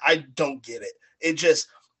use that. I don't get it. It just,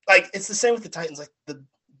 like, it's the same with the Titans, like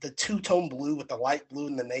the two-tone blue with the light blue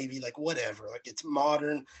and the navy, like whatever. Like, it's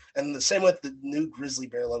modern. And the same with the new Grizzly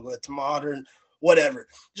Bear logo. It's modern, whatever.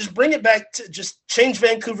 Just bring it back to just change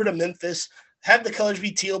Vancouver to Memphis. Have the colors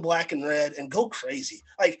be teal, black, and red, and go crazy.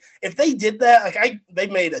 Like, if they did that, like they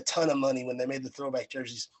made a ton of money when they made the throwback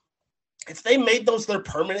jerseys. If they made those their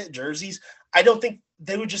permanent jerseys, I don't think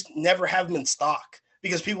they would just never have them in stock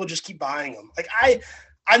because people just keep buying them. Like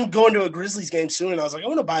I'm going to a Grizzlies game soon, and I was like, I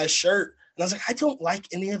want to buy a shirt. And I was like, I don't like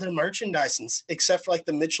any other merchandise except for like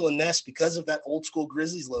the Mitchell and Ness because of that old school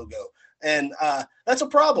Grizzlies logo. And that's a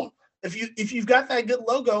problem. If you've got that good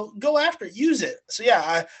logo, go after it, use it. So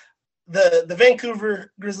yeah, the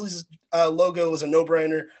Vancouver Grizzlies logo was a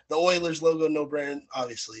no-brainer. The Oilers logo, no-brainer.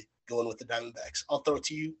 Obviously, going with the Diamondbacks. I'll throw it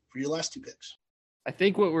to you for your last 2 picks. I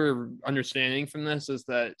think what we're understanding from this is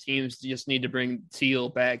that teams just need to bring teal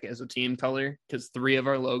back as a team color because 3 of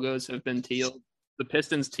our logos have been teal. The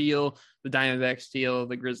Pistons teal, the Diamondbacks teal,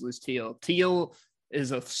 the Grizzlies teal. Teal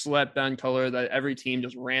is a slept-on color that every team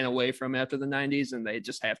just ran away from after the 90s, and they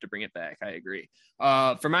just have to bring it back. I agree.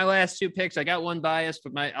 For my last 2 picks, I got one bias,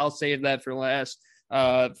 but I'll save that for last.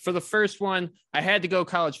 For the first one, I had to go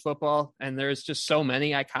college football, and there's just so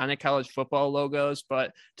many iconic college football logos,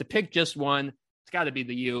 but to pick just one, it's got to be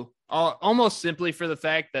the U. Almost simply for the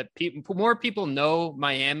fact that more people know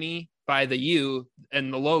Miami by the U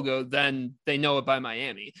and the logo than they know it by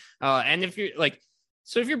Miami. And if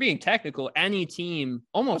you're being technical,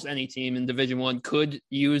 almost any team in Division I could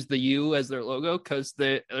use the U as their logo because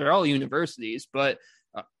they're all universities. But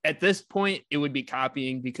at this point, it would be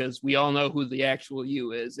copying because we all know who the actual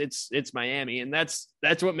U is. It's Miami, and that's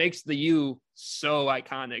what makes the U so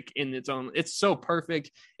iconic in its own. It's so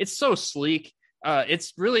perfect. It's so sleek.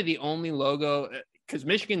 It's really the only logo because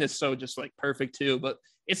Michigan is so just like perfect too, but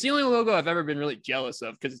it's the only logo I've ever been really jealous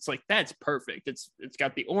of because it's like, that's perfect. It's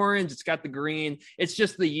got the orange, it's got the green. It's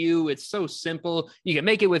just the U. It's so simple. You can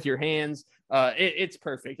make it with your hands. It's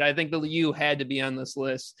perfect. I think the U had to be on this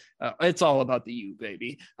list. It's all about the U,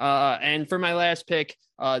 baby. And for my last pick,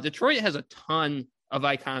 Detroit has a ton of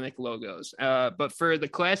iconic logos. But for the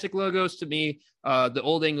classic logos, to me, the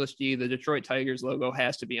Old English D, the Detroit Tigers logo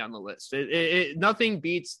has to be on the list. Nothing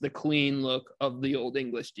beats the clean look of the Old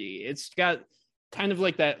English D. It's got kind of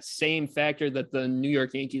like that same factor that the New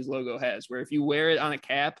York Yankees logo has, where if you wear it on a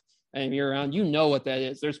cap and you're around, you know what that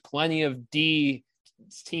is. There's plenty of D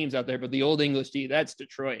teams out there, but the Old English D, that's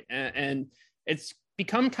Detroit. And it's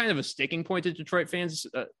become kind of a sticking point to Detroit fans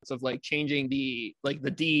of like changing the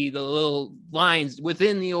D, the little lines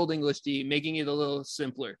within the Old English D, making it a little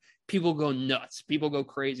simpler. People go nuts. People go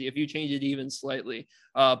crazy if you change it even slightly.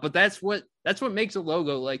 But that's what makes a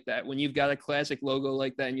logo like that. When you've got a classic logo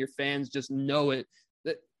like that and your fans just know it,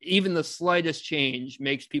 that even the slightest change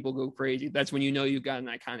makes people go crazy. That's when you know you've got an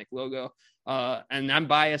iconic logo. And I'm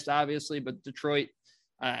biased, obviously, but Detroit,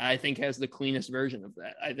 I think, has the cleanest version of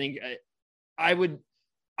that. I think I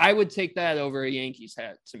would take that over a Yankees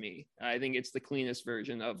hat. To me, I think it's the cleanest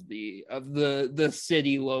version of the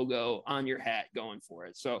city logo on your hat going for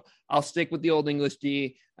it. So I'll stick with the Old English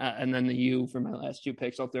D, and then the U for my last 2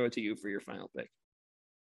 picks. I'll throw it to you for your final pick.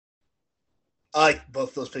 I like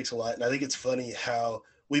both those picks a lot, and I think it's funny how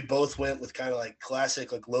we both went with kind of like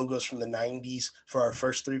classic like logos from the 90s for our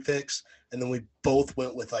first 3 picks, and then we both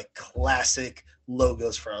went with like classic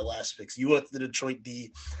logos for our last picks. You went with the Detroit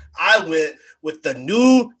D. I went with the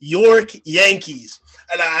New York Yankees,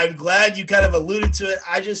 and I'm glad you kind of alluded to it.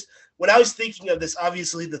 When I was thinking of this,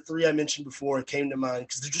 obviously the 3 I mentioned before came to mind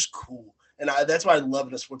because they're just cool. And that's why I love it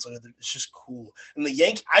in a sports logo. It's just cool. And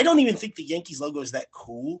I don't even think the Yankees logo is that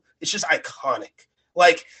cool. It's just iconic.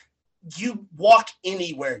 Like, you walk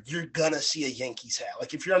anywhere, you're going to see a Yankees hat.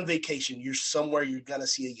 Like, if you're on vacation, you're somewhere, you're going to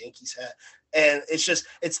see a Yankees hat. And it's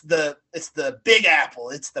the Big Apple.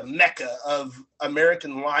 It's the mecca of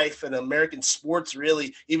American life and American sports,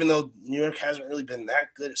 really, even though New York hasn't really been that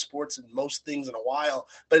good at sports and most things in a while.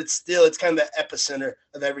 But it's kind of the epicenter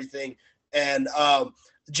of everything. And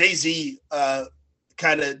Jay-Z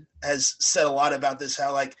kind of has said a lot about this,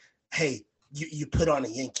 how like, hey, you put on a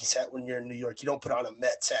Yankees hat when you're in New York. You don't put on a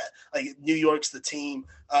Mets hat. Like, New York's the team.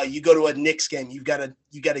 You go to a Knicks game, you got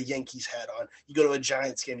a Yankees hat on. You go to a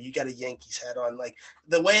Giants game, you got a Yankees hat on. Like,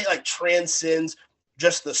 the way it like transcends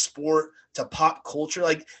just the sport to pop culture.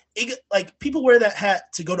 Like people wear that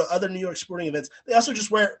hat to go to other New York sporting events. They also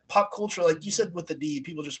just wear pop culture, like you said with the D.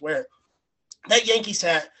 People just wear it. That Yankees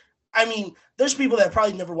hat. I mean, there's people that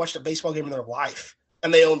probably never watched a baseball game in their life,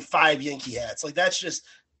 and they own 5 Yankee hats. Like,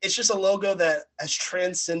 it's just a logo that has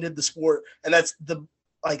transcended the sport, and that's the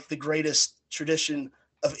greatest tradition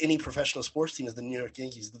of any professional sports team is the New York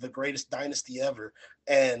Yankees. They're the greatest dynasty ever,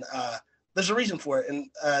 and there's a reason for it. And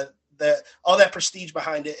that all that prestige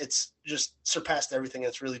behind it, it's just surpassed everything.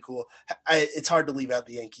 It's really cool. It's hard to leave out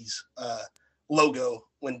the Yankees logo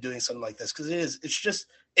when doing something like this, because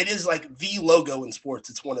it is like the logo in sports.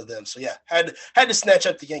 It's one of them. So yeah, had to snatch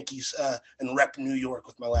up the Yankees and rep New York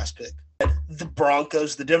with my last pick. The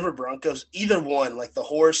Broncos, the Denver Broncos, either one, like the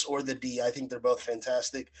horse or the D, I think they're both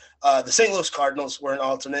fantastic. The St. Louis Cardinals were an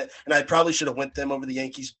alternate, and I probably should have went them over the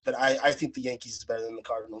Yankees, but I think the Yankees is better than the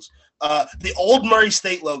Cardinals. The old Murray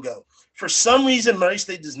State logo. For some reason, Murray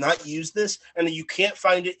State does not use this, and you can't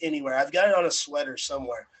find it anywhere. I've got it on a sweater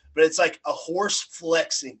somewhere, but it's like a horse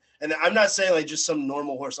flexing. And I'm not saying like just some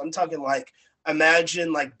normal horse. I'm talking like,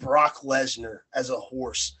 imagine like Brock Lesnar as a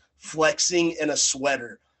horse flexing in a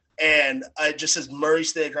sweater. And it just says Murray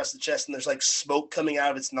State across the chest, and there's like smoke coming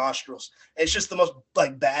out of its nostrils. And it's just the most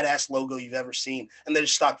like badass logo you've ever seen. And they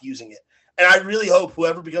just stopped using it. And I really hope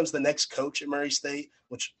whoever becomes the next coach at Murray State,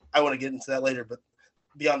 which I want to get into that later, but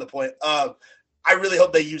beyond the point, I really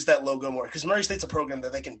hope they use that logo more, because Murray State's a program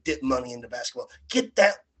that they can dip money into basketball. Get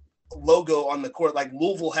that logo on the court like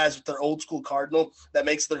Louisville has with their old school Cardinal that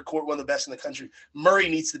makes their court one of the best in the country. Murray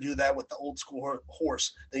needs to do that with the old school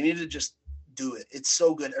horse. They need to just do it. It's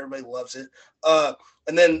so good. Everybody loves it.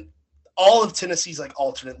 And then all of Tennessee's like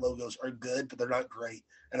alternate logos are good, but they're not great.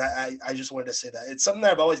 And I just wanted to say that. It's something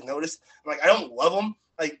that I've always noticed. I'm like, I don't love them.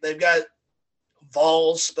 Like they've got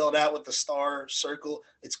Vols spelled out with the star circle.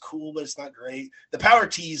 It's cool, but it's not great. The Power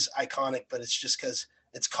T's iconic, but it's just because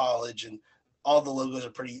it's college and all the logos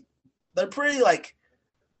are they're pretty like,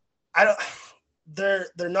 they're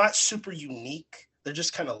not super unique. They're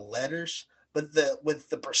just kind of letters, but with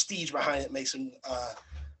the prestige behind it makes them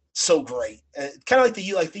so great. And kind of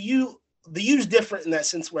like the U's different in that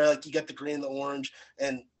sense where like you got the green and the orange,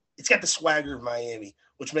 and it's got the swagger of Miami,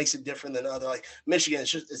 which makes it different than other, like Michigan.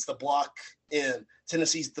 It's the block in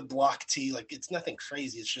Tennessee's the block T. Like it's nothing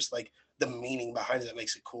crazy. It's just like the meaning behind it that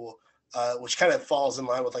makes it cool, which kind of falls in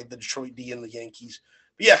line with like the Detroit D and the Yankees.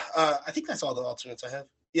 But yeah, I think that's all the alternates I have.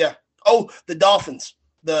 Yeah. Oh, the Dolphins,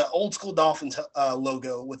 the old school Dolphins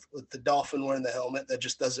logo with the dolphin wearing the helmet. That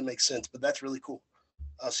just doesn't make sense, but that's really cool.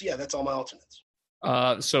 So yeah, that's all my alternates.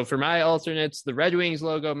 So for my alternates, the Red Wings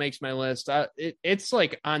logo makes my list. It's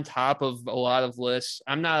like on top of a lot of lists.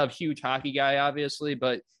 I'm not a huge hockey guy, obviously,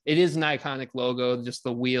 but it is an iconic logo, just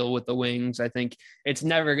the wheel with the wings. I think it's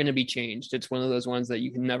never going to be changed. It's one of those ones that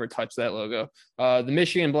you can never touch that logo. The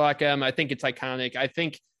Michigan Block M, I think it's iconic. I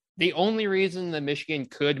think the only reason that Michigan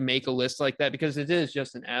could make a list like that, because it is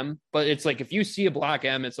just an M, but it's like, if you see a Block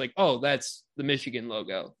M, it's like, oh, that's the Michigan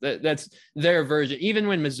logo. That's their version. Even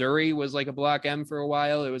when Missouri was like a Block M for a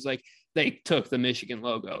while, it was like they took the Michigan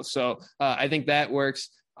logo. So I think that works.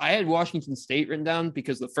 I had Washington State written down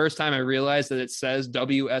because the first time I realized that it says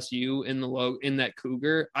WSU in the logo in that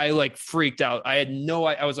Cougar, I like freaked out. I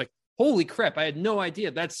was like, holy crap, I had no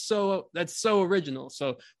idea. That's so original.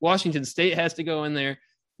 So Washington State has to go in there.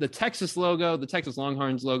 The Texas logo, the Texas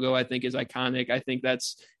Longhorns logo, I think is iconic. I think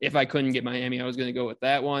that's, if I couldn't get Miami, I was going to go with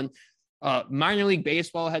that one. Minor League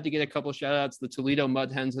Baseball had to get a couple shout outs. The Toledo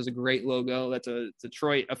Mud Hens has a great logo. That's a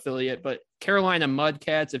Detroit affiliate, but Carolina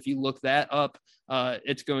Mudcats, if you look that up,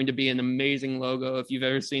 it's going to be an amazing logo if you've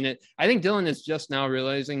ever seen it. I think Dylan is just now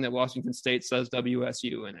realizing that Washington State says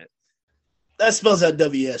WSU in it. That spells out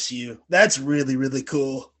WSU. That's really, really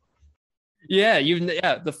cool. Yeah,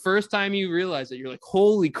 the first time you realize it, you're like,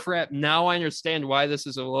 holy crap, now I understand why this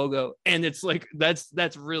is a logo. And it's like, that's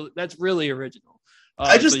really original.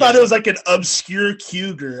 I just thought it was like an obscure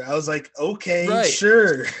Cougar. I was like, okay, right.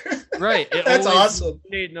 Sure. Right. That's awesome.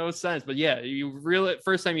 Made no sense. But yeah,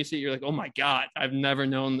 first time you see it, you're like, oh my God, I've never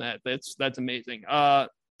known that. That's amazing.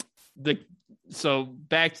 So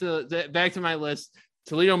back to my list.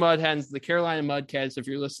 Toledo Mud Hens, the Carolina Mudcats. If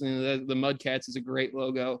you're listening to the Mudcats, is a great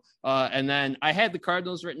logo. And then I had the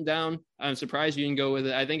Cardinals written down. I'm surprised you didn't go with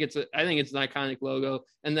it. I think it's an iconic logo.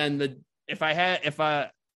 And then if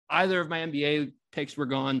either of my NBA picks were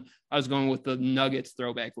gone, I was going with the Nuggets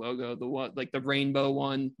throwback logo, the one like the rainbow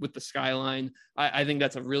one with the skyline. I think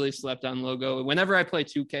that's a really slept on logo. Whenever I play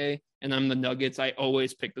 2K and I'm the Nuggets, I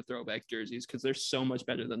always pick the throwback jerseys because they're so much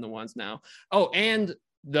better than the ones now. Oh, and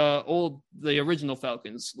the original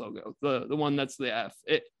Falcons logo, the one that's the F,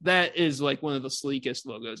 that is like one of the sleekest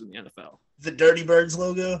logos in the NFL. The Dirty Birds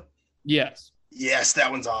logo? Yes,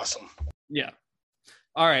 that one's awesome. Yeah.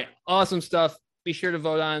 All right, awesome stuff. Be sure to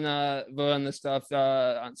vote on this stuff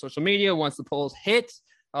on social media once the polls hit.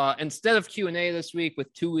 Instead of Q&A this week,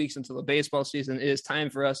 with 2 weeks until the baseball season, it is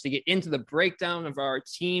time for us to get into the breakdown of our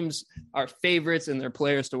teams, our favorites, and their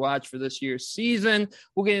players to watch for this year's season.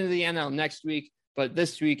 We'll get into the NL next week. But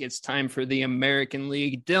this week, it's time for the American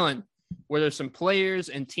League. Dylan, were there some players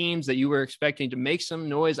and teams that you were expecting to make some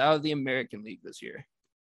noise out of the American League this year?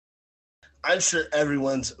 I'm sure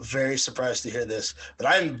everyone's very surprised to hear this, but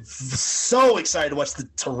I'm so excited to watch the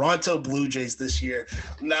Toronto Blue Jays this year.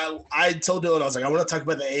 Now, I told Dylan, I was like, I want to talk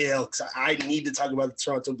about the AL because I need to talk about the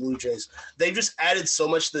Toronto Blue Jays. They've just added so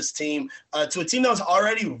much to this team, to a team that was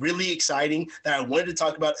already really exciting that I wanted to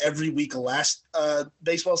talk about every week of last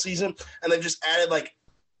baseball season, and they've just added like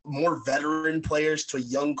more veteran players to a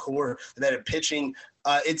young core that are pitching.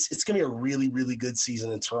 It's going to be a really, really good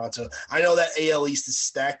season in Toronto. I know that AL East is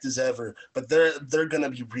stacked as ever, but they're going to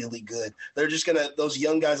be really good. They're just going to – those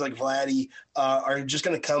young guys like Vladdy are just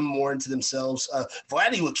going to come more into themselves.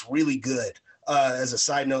 Vladdy looks really good. As a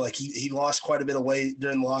side note, like he lost quite a bit of weight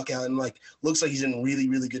during the lockout and like looks like he's in really,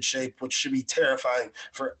 really good shape, which should be terrifying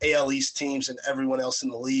for AL East teams and everyone else in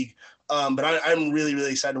the league. But I'm really,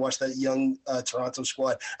 really excited to watch that young Toronto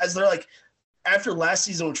squad as they're like – after last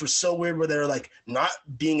season, which was so weird where they're like not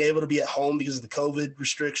being able to be at home because of the COVID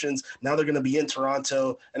restrictions, now they're going to be in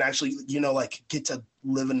Toronto and actually, like get to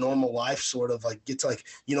live a normal life, sort of like get to like,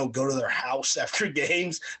 go to their house after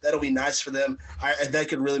games. That'll be nice for them. That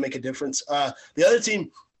could really make a difference. The other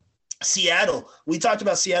team, Seattle. We talked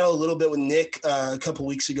about Seattle a little bit with Nick a couple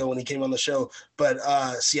weeks ago when he came on the show, but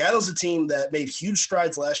Seattle's a team that made huge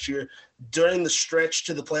strides last year. During the stretch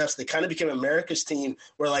to the playoffs, they kind of became America's team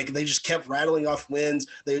where like they just kept rattling off wins.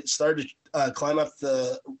 They started to climb up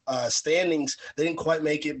the standings. They didn't quite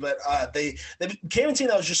make it, but they became a team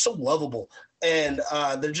that was just so lovable. And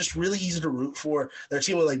they're just really easy to root for. They're a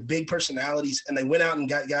team with like big personalities, and they went out and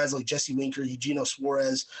got guys like Jesse Winker, Eugenio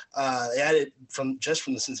Suarez. They added from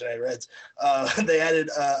the Cincinnati Reds. They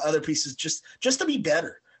added other pieces just to be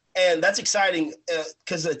better. And that's exciting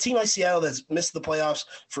because a team like Seattle that's missed the playoffs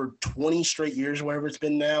for 20 straight years, wherever it's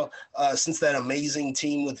been now, since that amazing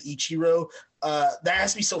team with Ichiro, that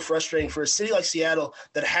has to be so frustrating for a city like Seattle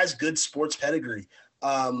that has good sports pedigree,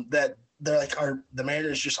 that they're like, the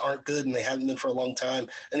Mariners just aren't good, and they haven't been for a long time.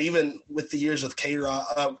 And even with the years with King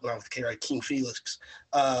Felix,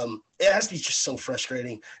 it has to be just so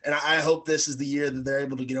frustrating. And I hope this is the year that they're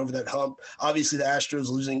able to get over that hump. Obviously, the Astros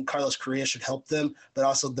losing Carlos Correa should help them, but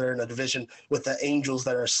also they're in a division with the Angels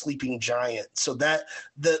that are a sleeping giant. So that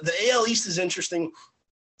the AL East is interesting.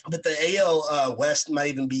 But the AL West might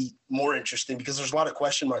even be more interesting because there's a lot of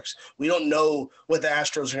question marks. We don't know what the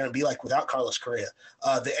Astros are going to be like without Carlos Correa.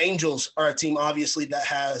 The Angels are a team, obviously, that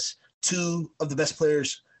has two of the best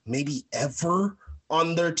players maybe ever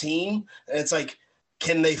on their team. And it's like,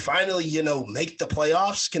 can they finally, make the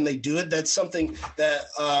playoffs? Can they do it? That's something that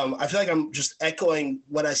I feel like I'm just echoing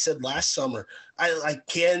what I said last summer.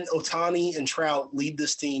 Can Ohtani and Trout lead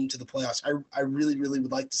this team to the playoffs? I really, really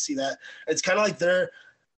would like to see that. It's kind of like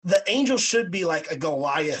the Angels should be like a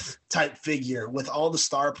Goliath type figure with all the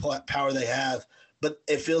star power they have, but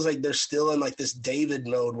it feels like they're still in like this David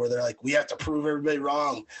mode where they're like, we have to prove everybody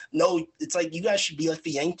wrong. No, it's like you guys should be like the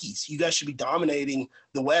Yankees. You guys should be dominating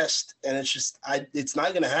the West, and it's just it's not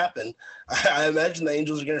going to happen. I imagine the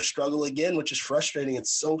Angels are going to struggle again, which is frustrating. It's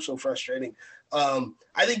so frustrating.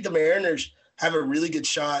 I think the Mariners have a really good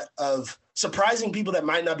shot of surprising people that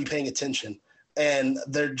might not be paying attention. And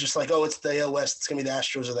they're just like, oh, it's the AL West. It's going to be the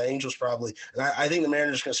Astros or the Angels probably. And I think the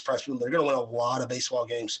Mariners are going to surprise people. They're going to win a lot of baseball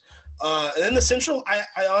games. And then the Central, I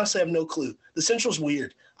honestly have no clue. The Central's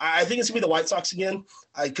weird. I think it's going to be the White Sox again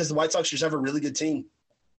because the White Sox just have a really good team.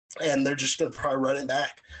 And they're just going to probably run it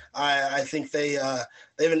back. I think they have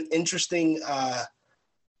an interesting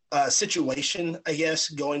situation, I guess,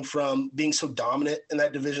 going from being so dominant in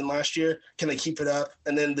that division last year. Can they keep it up?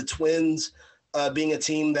 And then the Twins – being a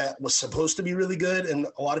team that was supposed to be really good and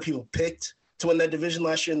a lot of people picked to win that division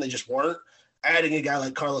last year and they just weren't. Adding a guy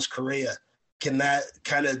like Carlos Correa, can that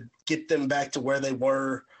kind of get them back to where they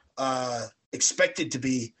were expected to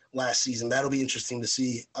be last season? That'll be interesting to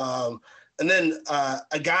see. And then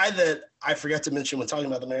a guy that I forgot to mention when talking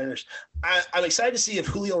about the Mariners, I'm excited to see if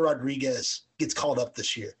Julio Rodriguez gets called up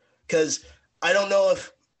this year because I don't know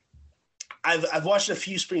if I've watched a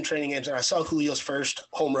few spring training games and I saw Julio's first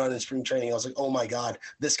home run in spring training. I was like, oh my God,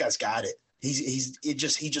 this guy's got it. He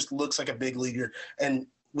just looks like a big leaguer. And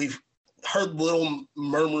we've heard little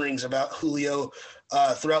murmurings about Julio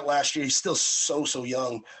throughout last year. He's still so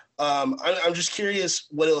young. I'm just curious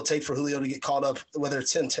what it'll take for Julio to get called up, whether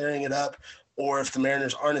it's him tearing it up or if the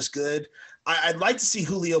Mariners aren't as good. I'd like to see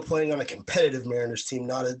Julio playing on a competitive Mariners team,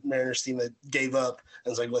 not a Mariners team that gave up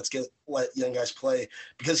and was like, let young guys play,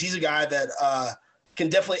 because he's a guy that can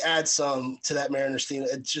definitely add some to that Mariners team.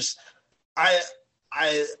 It's just that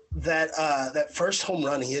first home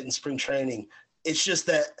run he hit in spring training, it's just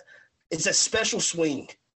that it's a special swing,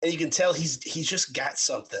 and you can tell he's just got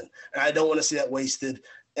something, and I don't want to see that wasted.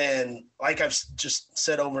 And like I've just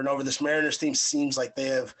said over and over, this Mariners team seems like they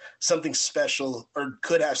have something special or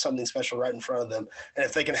could have something special right in front of them. And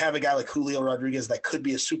if they can have a guy like Julio Rodriguez that could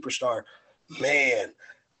be a superstar, man,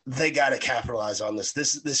 they got to capitalize on this.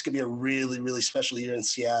 This could be a really, really special year in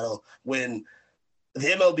Seattle when the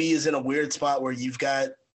MLB is in a weird spot where you've got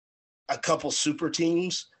a couple super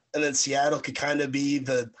teams, and then Seattle could kind of be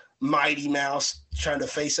the Mighty Mouse trying to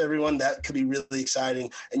face everyone. That could be really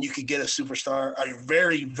exciting, and you could get a superstar, a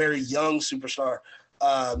very, very young superstar,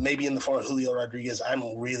 maybe in the form of Julio Rodriguez.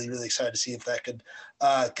 I'm really, really excited to see if that could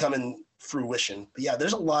come in fruition. But yeah,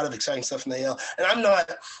 there's a lot of exciting stuff in the AL, and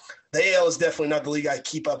the AL is definitely not the league I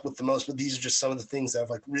keep up with the most, but these are just some of the things that have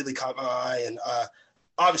like really caught my eye. And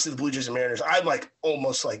obviously the Blue Jays and Mariners, I'm like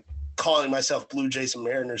almost like calling myself Blue Jays and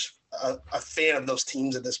Mariners a fan of those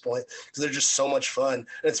teams at this point because they're just so much fun. And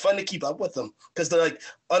it's fun to keep up with them because they're like,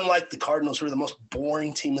 unlike the Cardinals, who are the most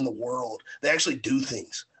boring team in the world, they actually do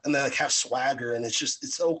things and they like have swagger, and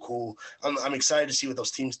it's so cool. I'm excited to see what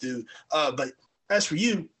those teams do. But as for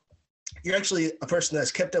you, you're actually a person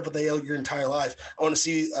that's kept up with AL your entire life. I want to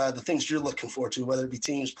see the things you're looking forward to, whether it be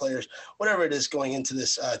teams, players, whatever it is going into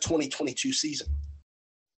this 2022 season.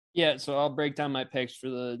 Yeah, so I'll break down my picks for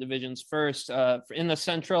the divisions first. In the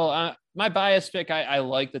Central, my bias pick, I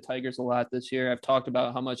like the Tigers a lot this year. I've talked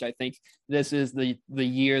about how much I think this is the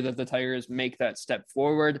year that the Tigers make that step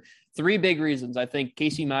forward. Three big reasons. I think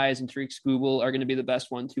Casey Mize and Tariq Skubal are going to be the best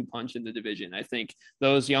 1-2 punch in the division. I think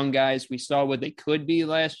those young guys, we saw what they could be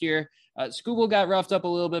last year. Skubal got roughed up a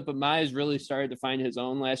little bit, but Mize really started to find his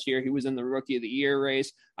own last year. He was in the Rookie of the Year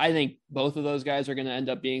race. I think both of those guys are going to end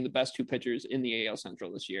up being the best two pitchers in the AL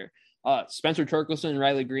Central this year. Spencer Torkelson and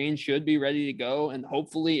Riley Green should be ready to go. And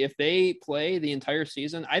hopefully if they play the entire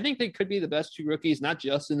season, I think they could be the best two rookies, not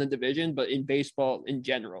just in the division, but in baseball in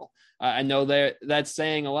general. I know that's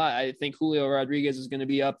saying a lot. I think Julio Rodriguez is going to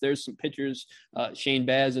be up. There's some pitchers, Shane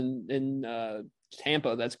Baz in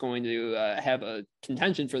Tampa, that's going to have a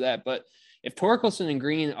contention for that. But if Torkelson and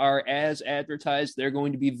Green are as advertised, they're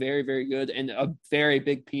going to be very, very good and a very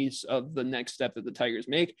big piece of the next step that the Tigers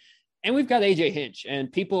make. And we've got AJ Hinch,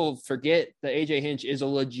 and people forget that AJ Hinch is a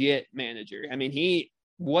legit manager. I mean,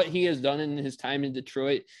 what he has done in his time in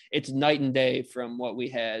Detroit, it's night and day from what we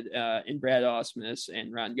had in Brad Ausmus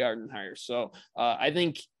and Ron Gardenhire. So I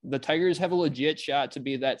think the Tigers have a legit shot to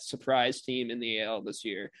be that surprise team in the AL this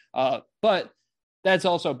year. But that's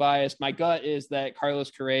also biased. My gut is that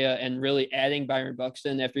Carlos Correa and really adding Byron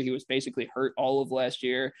Buxton after he was basically hurt all of last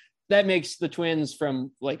year, that makes the Twins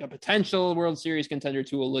from like a potential World Series contender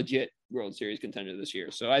to a legit World Series contender this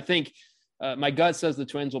year. So I think my gut says the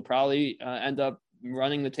Twins will probably end up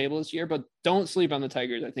running the table this year, but don't sleep on the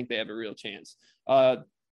Tigers. I think they have a real chance. For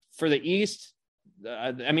the East,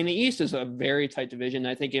 I mean, the East is a very tight division.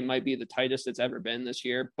 I think it might be the tightest it's ever been this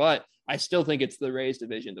year, but I still think it's the Rays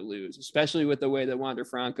division to lose, especially with the way that Wander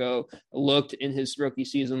Franco looked in his rookie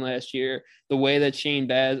season last year, the way that Shane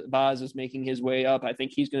Baz is making his way up. I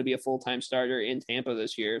think he's going to be a full-time starter in Tampa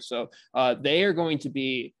this year. So they are going to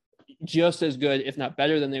be just as good, if not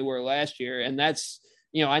better than they were last year. And that's,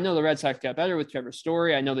 I know the Red Sox got better with Trevor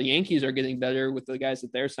Story. I know the Yankees are getting better with the guys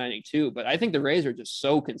that they're signing too, but I think the Rays are just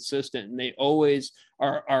so consistent and they always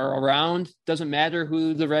are around. Doesn't matter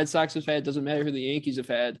who the Red Sox have had. Doesn't matter who the Yankees have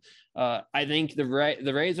had. I think the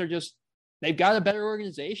Rays are just, they've got a better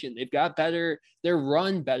organization. They're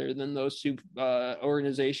run better than those two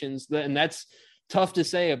organizations. And that's tough to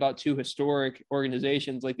say about two historic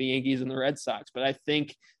organizations like the Yankees and the Red Sox, but I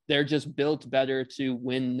think they're just built better to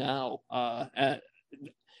win now.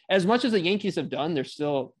 As much as the Yankees have done, they're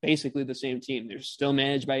still basically the same team. They're still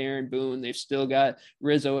managed by Aaron Boone. They've still got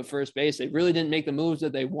Rizzo at first base. They really didn't make the moves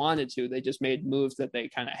that they wanted to. They just made moves that they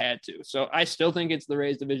kind of had to. So I still think it's the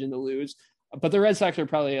Rays division to lose, but the Red Sox are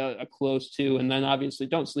probably a close two. And then obviously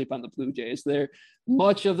don't sleep on the Blue Jays. They're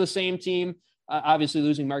much of the same team. Obviously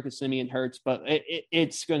losing Marcus Semien hurts, but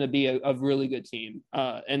it's going to be a really good team.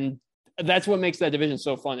 And that's what makes that division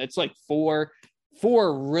so fun. It's like four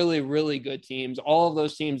really, really good teams. All of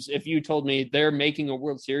those teams, if you told me they're making a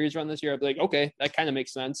World Series run this year, I'd be like, okay, that kind of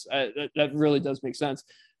makes sense. That really does make sense.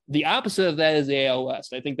 The opposite of that is the AL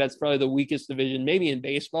West. I think that's probably the weakest division, maybe in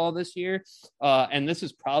baseball this year. And this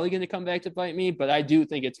is probably going to come back to bite me, but I do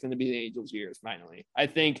think it's going to be the Angels' years finally. I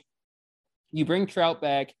think you bring Trout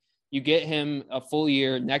back, you get him a full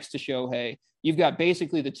year next to Shohei. You've got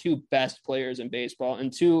basically the two best players in baseball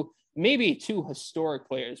and maybe two historic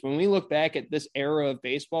players. When we look back at this era of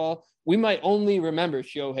baseball, we might only remember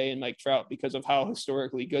Shohei and Mike Trout because of how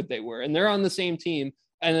historically good they were. And they're on the same team,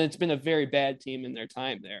 and it's been a very bad team in their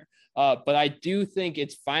time there. But I do think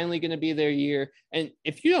it's finally going to be their year. And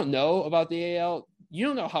if you don't know about the AL, you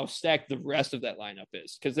don't know how stacked the rest of that lineup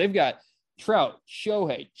is, because they've got Trout,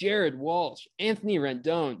 Shohei, Jared Walsh, Anthony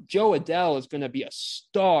Rendon, Joe Adell is going to be a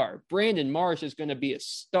star. Brandon Marsh is going to be a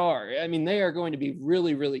star. I mean, they are going to be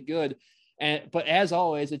really, really good. But as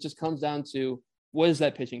always, it just comes down to, what is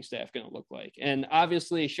that pitching staff going to look like? And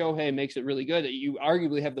obviously, Shohei makes it really good. You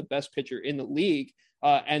arguably have the best pitcher in the league.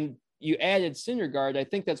 And you added Syndergaard. I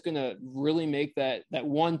think that's going to really make that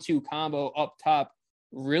 1-2 combo up top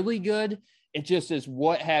really good. It just is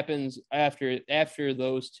what happens after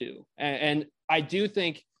those two. And I do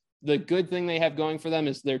think the good thing they have going for them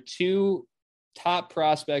is their two top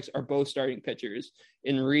prospects are both starting pitchers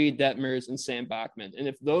in Reed Detmers and Sam Bachman. And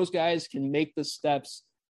if those guys can make the steps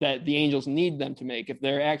that the Angels need them to make, if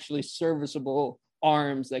they're actually serviceable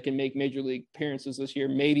arms that can make major league appearances this year,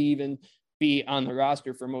 maybe even be on the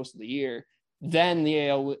roster for most of the year, then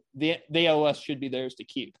the ALS should be theirs to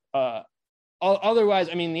keep. Otherwise,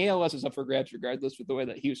 I mean, the ALS is up for grabs regardless with the way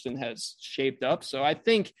that Houston has shaped up. So I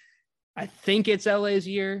think it's LA's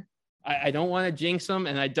year. I don't want to jinx them,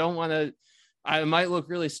 and I might look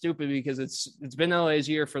really stupid because it's been LA's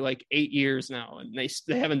year for like 8 years now, and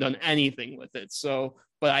they haven't done anything with it. So,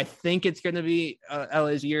 but I think it's going to be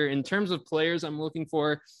LA's year. In terms of players I'm looking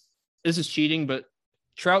for, this is cheating, but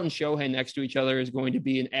Trout and Shohei next to each other is going to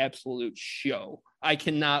be an absolute show. I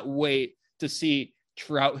cannot wait to see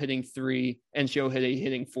Trout hitting 3 and Shohei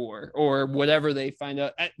hitting 4, or whatever they find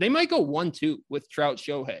out. They might go 1-2 with Trout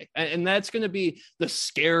Shohei, and that's going to be the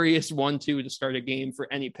scariest 1-2 to start a game for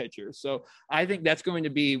any pitcher. So I think that's going to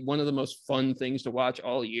be one of the most fun things to watch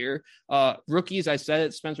all year. Rookies, I said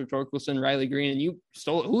it, Spencer Torkelson, Riley Green, and you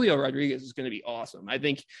stole it. Julio Rodriguez is going to be awesome. I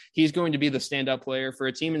think he's going to be the standout player for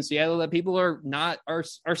a team in Seattle that people are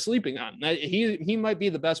sleeping on. He might be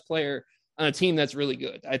the best player on a team that's really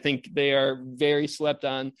good. I think they are very slept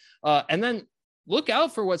on. And then look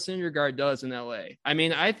out for what Syndergaard does in LA. I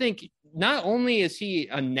mean, I think not only is he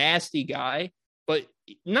a nasty guy, but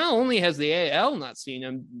not only has the AL not seen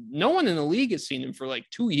him, no one in the league has seen him for like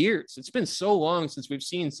 2 years. It's been so long since we've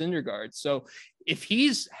seen Syndergaard. So if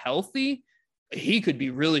he's healthy, he could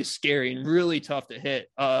be really scary and really tough to hit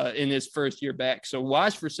in his first year back. So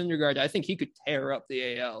watch for Syndergaard. I think he could tear up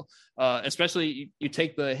the AL, especially you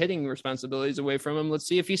take the hitting responsibilities away from him. Let's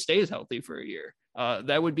see if he stays healthy for a year.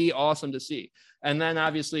 That would be awesome to see. And then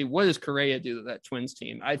obviously, what does Correa do to that Twins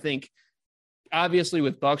team? I think obviously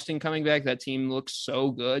with Buxton coming back, that team looks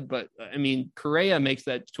so good. But I mean, Correa makes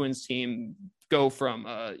that Twins team go from,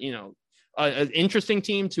 an interesting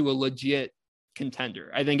team to a legit contender.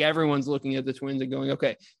 I think everyone's looking at the Twins and going,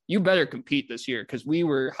 okay, you better compete this year, because we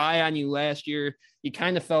were high on you last year. You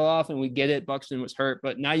kind of fell off, and we get it. Buxton was hurt,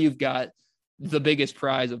 but now you've got the biggest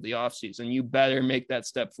prize of the offseason. You better make that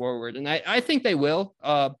step forward. And I think they will,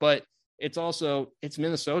 but it's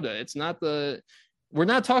Minnesota. We're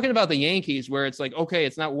not talking about the Yankees where it's like, okay,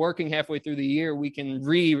 it's not working halfway through the year, we can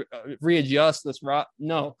readjust this.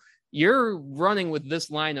 No, you're running with this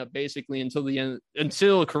lineup basically until the end,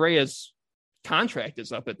 until Correa's contract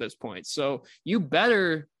is up at this point. So you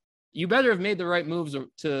better have made the right moves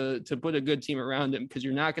to put a good team around him, because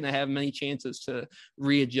you're not going to have many chances to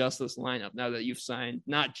readjust this lineup now that you've signed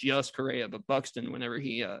not just Correa but Buxton whenever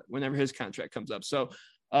his contract comes up. So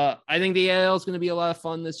I think the AL is going to be a lot of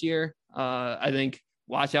fun this year. I think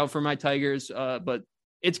watch out for my Tigers, but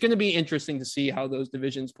it's going to be interesting to see how those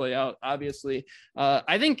divisions play out. Obviously,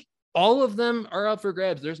 I think all of them are up for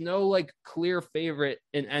grabs. There's no like clear favorite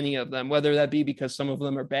in any of them, whether that be because some of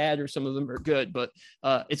them are bad or some of them are good. But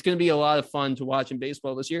it's going to be a lot of fun to watch in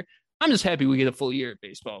baseball this year. I'm just happy we get a full year of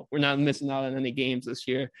baseball. We're not missing out on any games this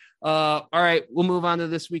year. All right, we'll move on to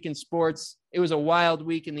this week in sports. It was a wild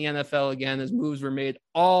week in the NFL again, as moves were made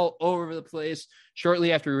all over the place.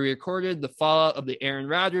 Shortly after we recorded, the fallout of the Aaron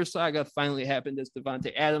Rodgers saga finally happened as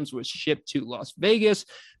Devontae Adams was shipped to Las Vegas.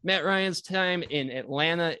 Matt Ryan's time in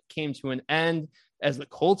Atlanta came to an end as the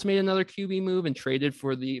Colts made another QB move and traded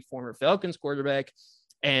for the former Falcons quarterback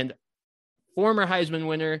and former Heisman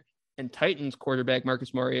winner and Titans quarterback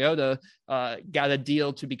Marcus Mariota got a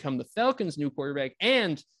deal to become the Falcons' new quarterback.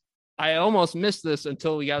 And I almost missed this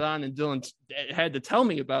until we got on and Dylan had to tell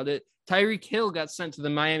me about it. Tyreek Hill got sent to the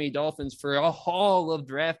Miami Dolphins for a haul of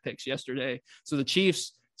draft picks yesterday. So the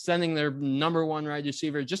Chiefs sending their number one wide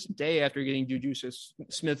receiver just a day after getting Juju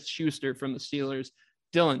Smith-Schuster from the Steelers.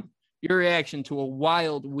 Dylan, your reaction to a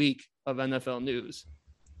wild week of NFL news.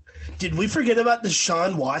 Did we forget about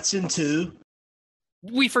Deshaun Watson too?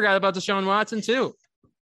 We forgot about Deshaun Watson too.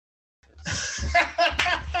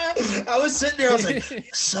 I was sitting there, I was like,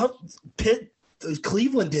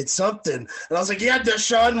 Cleveland did something. And I was like, yeah,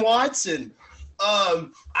 Deshaun Watson.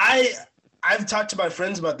 I've talked to my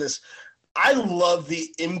friends about this. I love the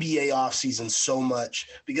NBA offseason so much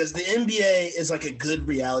because the NBA is like a good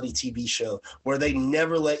reality TV show where they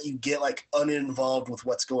never let you get like uninvolved with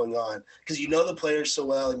what's going on because you know the players so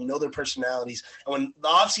well and you know their personalities. And when the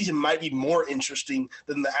offseason might be more interesting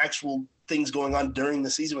than the actual things going on during the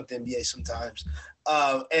season with the NBA sometimes.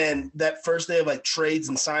 And that first day of like trades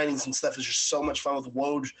and signings and stuff is just so much fun with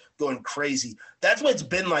Woj going crazy. That's what it's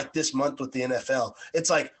been like this month with the NFL. It's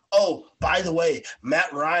like, oh, by the way,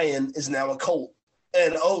 Matt Ryan is now a Colt.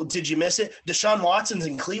 And, oh, did you miss it? Deshaun Watson's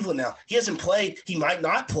in Cleveland now. He hasn't played. He might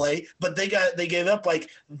not play, but they gave up, like,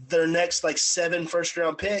 their next, like, 7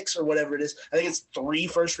 first-round picks or whatever it is. I think it's 3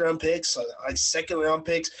 first-round picks, like second-round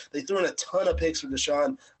picks. They threw in a ton of picks for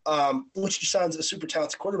Deshaun, which Deshaun's a super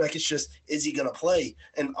talented quarterback. It's just, is he going to play?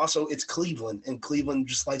 And also, it's Cleveland, and Cleveland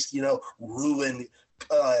just likes to, ruin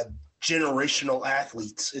generational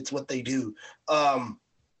athletes. It's what they do.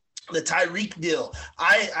 The Tyreek deal.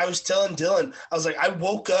 I was telling Dylan, I was like, I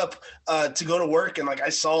woke up to go to work and like I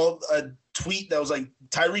saw a tweet that was like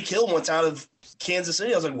Tyreek Hill wants out of Kansas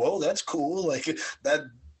City. I was like, whoa, that's cool. Like that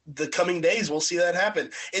the coming days we'll see that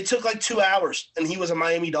happen. It took like 2 hours and he was a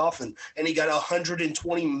Miami Dolphin and he got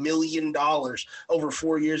 $120 million over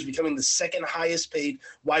 4 years, becoming the second highest paid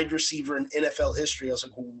wide receiver in NFL history. I was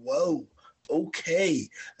like, whoa, okay,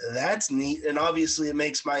 that's neat. And obviously it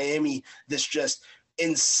makes Miami this just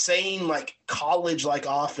insane like college like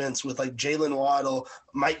offense with like Jalen Waddle,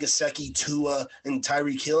 Mike Gesicki, Tua, and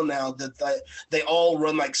Tyreek Hill now that they all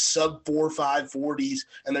run like sub 4.5 40s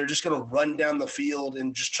and they're just going to run down the field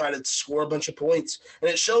and just try to score a bunch of points. And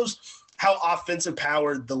it shows how offensive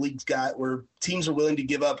powered the league's got where teams are willing to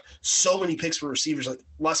give up so many picks for receivers. Like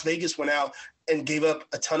Las Vegas went out and gave up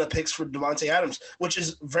a ton of picks for Davante Adams, which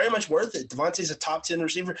is very much worth it. Davante's a top 10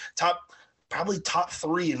 receiver, probably top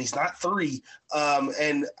 3, and he's not 3.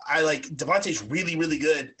 And I like Davante's really, really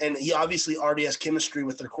good. And he obviously already has chemistry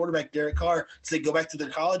with their quarterback, Derek Carr, so they go back to their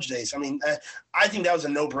college days. I mean, I think that was a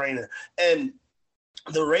no-brainer. And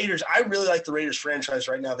the Raiders, I really like the Raiders franchise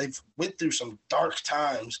right now. They've went through some dark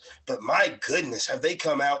times, but my goodness, have they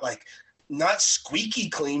come out like not squeaky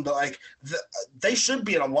clean, but like they should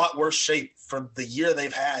be in a lot worse shape for the year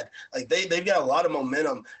they've had. Like they've got a lot of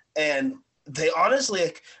momentum, and they honestly,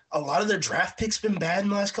 like, a lot of their draft picks been bad in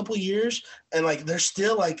the last couple of years, and like they're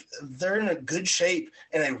still like they're in a good shape,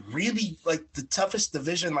 and I really like the toughest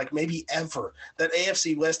division like maybe ever. That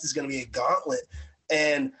AFC West is going to be a gauntlet,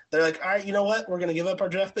 and they're like, all right, you know what? We're going to give up our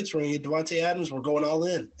draft picks. We're going to get Davante Adams. We're going all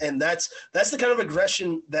in, and that's the kind of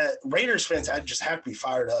aggression that Raiders fans just have to be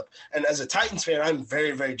fired up. And as a Titans fan, I'm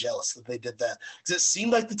very, very jealous that they did that because it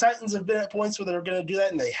seemed like the Titans have been at points where they were going to do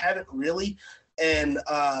that, and they haven't really. And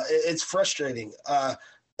it's frustrating.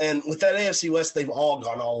 And with that AFC West, they've all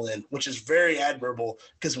gone all in, which is very admirable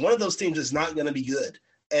because one of those teams is not going to be good.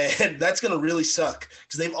 And that's going to really suck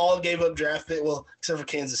because they've all gave up draft picks. Well, except for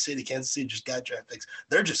Kansas City. Kansas City just got draft picks.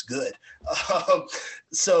 They're just good.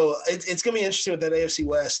 So it's going to be interesting with that AFC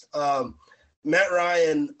West. Matt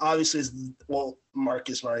Ryan obviously is, well,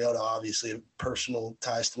 Marcus Mariota, obviously, personal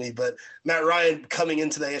ties to me. But Matt Ryan coming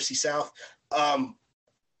into the AFC South,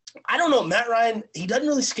 I don't know. Matt Ryan, he doesn't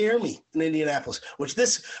really scare me in Indianapolis, which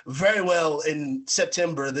this very well in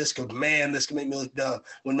September, this could make me look dumb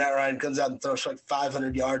when Matt Ryan comes out and throws like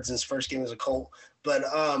 500 yards in his first game as a Colt. But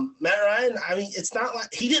Matt Ryan, I mean, it's not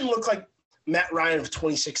like – he didn't look like Matt Ryan of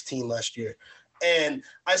 2016 last year. And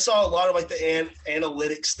I saw a lot of like the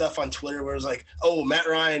analytics stuff on Twitter where it was like, oh, Matt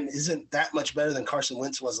Ryan isn't that much better than Carson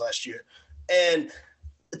Wentz was last year. And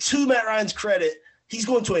to Matt Ryan's credit, he's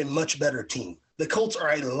going to a much better team. The Colts are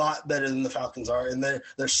a lot better than the Falcons are, and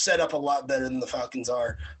they're set up a lot better than the Falcons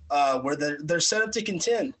are, where they're set up to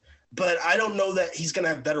contend. But I don't know that he's going to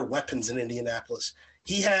have better weapons in Indianapolis.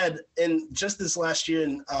 He had, in just this last year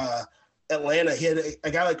in Atlanta, he had a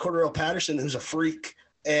guy like Cordarrelle Patterson who's a freak,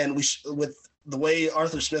 and with the way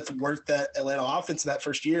Arthur Smith worked that Atlanta offense in that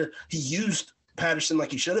first year, he used Patterson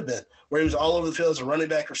like he should have been, where he was all over the field as a running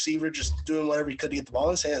back receiver, just doing whatever he could to get the ball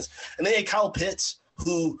in his hands. And then he had Kyle Pitts,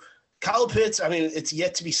 I mean, it's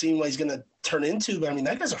yet to be seen what he's going to turn into, but I mean,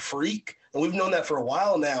 that guy's a freak, and we've known that for a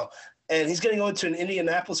while now. And he's going to go into an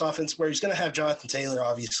Indianapolis offense where he's going to have Jonathan Taylor,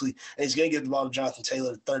 obviously, and he's going to give the ball to Jonathan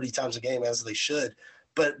Taylor 30 times a game, as they should.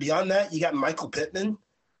 But beyond that, you got Michael Pittman,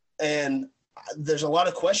 and there's a lot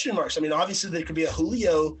of question marks. I mean, obviously, there could be a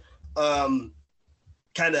Julio kind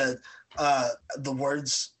of the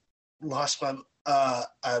words lost my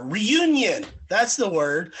reunion. That's the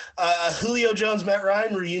word. Julio Jones, Matt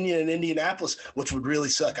Ryan reunion in Indianapolis, which would really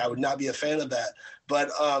suck. I would not be a fan of that, but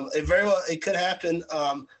it could happen.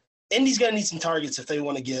 Indy's going to need some targets if they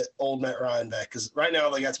want to get old Matt Ryan back, because right now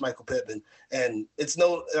they got Michael Pittman. And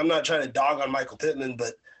I'm not trying to dog on Michael Pittman,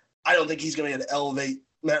 but I don't think he's going to be able to elevate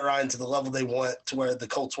Matt Ryan to the level they want, to where the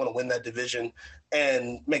Colts want to win that division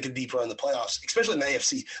and make a deep run in the playoffs, especially in the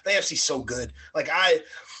AFC. The AFC is so good. Like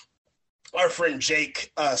our friend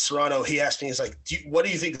Jake Serrano, he asked me, he's like, what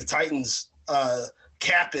do you think the Titans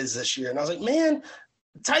cap is this year? And I was like, man,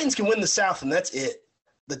 the Titans can win the South, and that's it.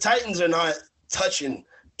 The Titans are not touching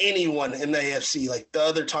anyone in the AFC, like the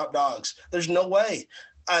other top dogs. There's no way.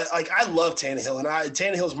 I love Tannehill, and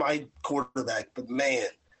Tannehill's my quarterback, but man,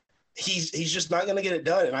 he's just not going to get it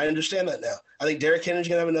done, and I understand that now. I think Derrick Henry's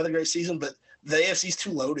going to have another great season, but the AFC's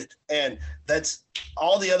too loaded, and that's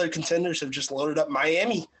all the other contenders have just loaded up.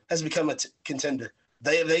 Miami has become a contender.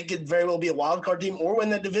 They could very well be a wild card team or win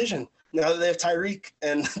that division now that they have Tyreek,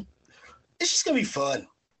 and it's just going to be fun.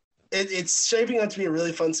 It's shaping up to be a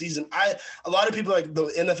really fun season. A lot of people are like, the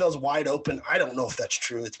NFL's wide open. I don't know if that's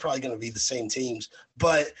true. It's probably going to be the same teams,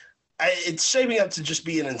 but it's shaping up to just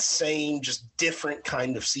be an insane, just different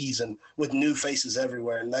kind of season with new faces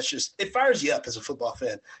everywhere. And that's just, it fires you up as a football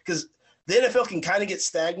fan, because the NFL can kind of get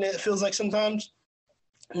stagnant, it feels like sometimes.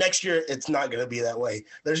 Next year, it's not going to be that way.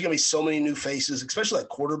 There's going to be so many new faces, especially like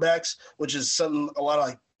quarterbacks, which is something a lot of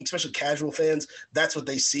like, especially casual fans, that's what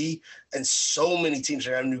they see. And so many teams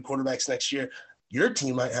are having new quarterbacks next year. Your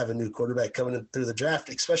team might have a new quarterback coming in through the draft,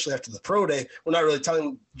 especially after the pro day. We're not really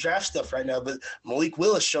talking draft stuff right now, but Malik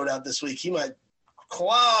Willis showed out this week. He might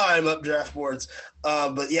climb up draft boards.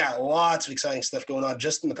 But yeah, lots of exciting stuff going on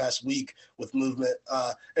just in the past week with movement.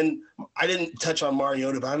 And I didn't touch on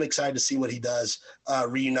Mariota, but I'm excited to see what he does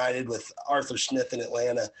reunited with Arthur Smith in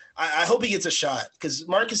Atlanta. I hope he gets a shot, because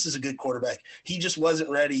Marcus is a good quarterback. He just wasn't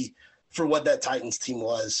ready for what that Titans team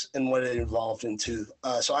was and what it evolved into.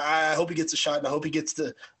 So I hope he gets a shot, and I hope he gets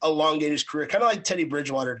to elongate his career, kind of like Teddy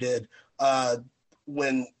Bridgewater did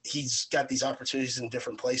when he's got these opportunities in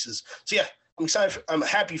different places. So yeah, I'm excited. I'm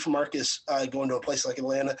happy for Marcus going to a place like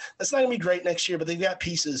Atlanta. That's not going to be great next year, but they've got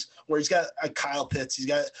pieces where he's got Kyle Pitts, he's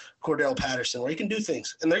got Cordell Patterson, where he can do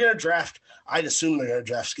things. And they're going to draft. I'd assume they're going to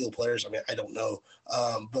draft skill players. I mean, I don't know,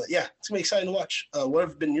 but yeah, it's going to be exciting to watch. What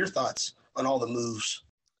have been your thoughts on all the moves?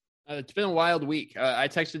 It's been a wild week. I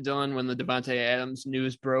texted Dylan when the Davante Adams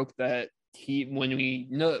news broke that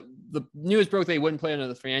the news broke that he wouldn't play under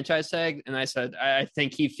the franchise tag, and I said I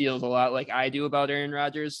think he feels a lot like I do about Aaron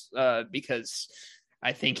Rodgers, because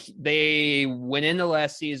I think they went into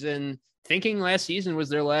last season thinking last season was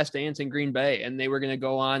their last dance in Green Bay, and they were going to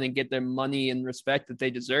go on and get their money and respect that they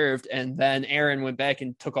deserved. And then Aaron went back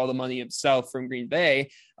and took all the money himself from Green Bay,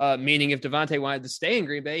 meaning if Davante wanted to stay in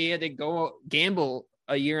Green Bay, he had to go gamble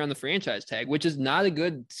a year on the franchise tag, which is not a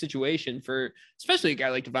good situation for especially a guy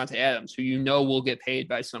like Davante Adams, who will get paid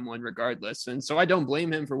by someone regardless. And so I don't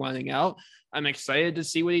blame him for wanting out. I'm excited to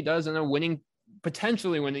see what he does in a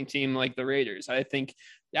potentially winning team like the Raiders. I think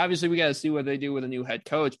obviously we got to see what they do with a new head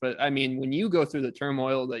coach, but I mean, when you go through the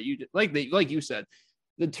turmoil that like you said,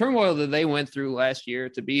 the turmoil that they went through last year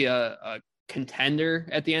to be a contender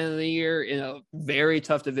at the end of the year in a very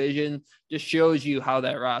tough division just shows you how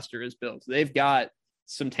that roster is built. They've got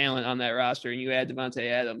some talent on that roster, and you add Davante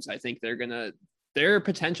Adams, I think they're a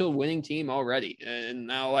potential winning team already. And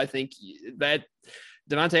now I think that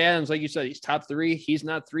Davante Adams, like you said, he's top 3. He's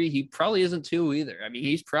not 3. He probably isn't 2 either. I mean,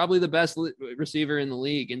 he's probably the best receiver in the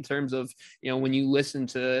league in terms of, when you listen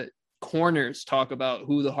to corners talk about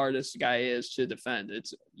who the hardest guy is to defend,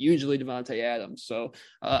 it's usually Davante Adams. So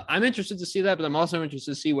I'm interested to see that, but I'm also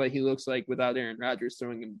interested to see what he looks like without Aaron Rodgers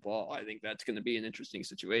throwing him the ball. I think that's going to be an interesting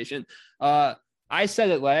situation. I said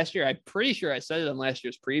it last year. I'm pretty sure I said it on last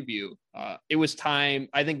year's preview. It was time.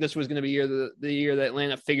 I think this was going to be the year that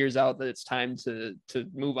Atlanta figures out that it's time to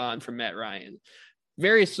move on from Matt Ryan.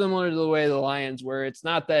 Very similar to the way the Lions were. It's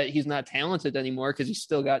not that he's not talented anymore, because he's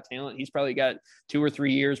still got talent. He's probably got 2 or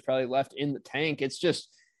 3 years probably left in the tank. It's just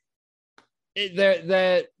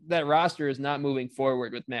that roster is not moving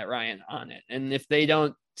forward with Matt Ryan on it. And if they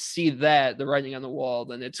don't see the writing on the wall,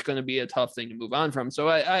 then it's going to be a tough thing to move on from. So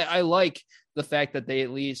I like the fact that they at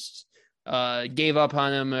least gave up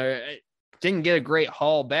on him, or didn't get a great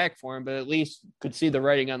haul back for him, but at least could see the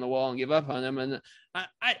writing on the wall and give up on him. And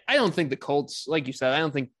I don't think the Colts, like you said, I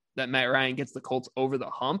don't think that Matt Ryan gets the Colts over the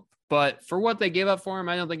hump, but for what they gave up for him,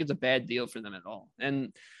 I don't think it's a bad deal for them at all.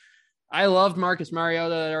 And I loved Marcus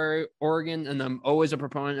Mariota at Oregon, and I'm always a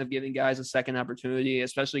proponent of giving guys a second opportunity,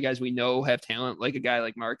 especially guys we know have talent, like a guy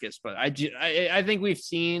like Marcus. But I think we've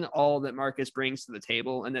seen all that Marcus brings to the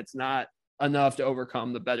table, and it's not enough to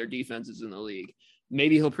overcome the better defenses in the league.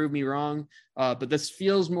 Maybe he'll prove me wrong. But this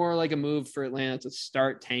feels more like a move for Atlanta to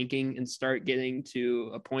start tanking and start getting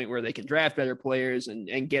to a point where they can draft better players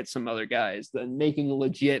and get some other guys than making a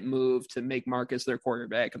legit move to make Marcus their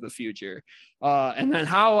quarterback of the future. And then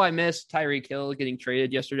how I missed Tyreek Hill getting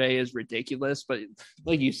traded yesterday is ridiculous. But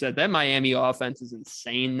like you said, that Miami offense is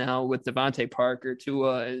insane now with Devontae Parker,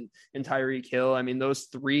 Tua, and Tyreek Hill. I mean, those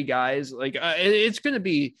three guys, like it's going to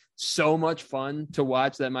be so much fun to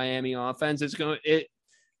watch that Miami offense. It's like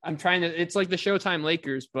the Showtime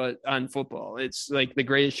Lakers, but on football. It's like the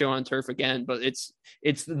greatest show on turf again, but it's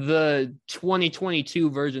the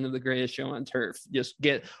 2022 version of the greatest show on turf. Just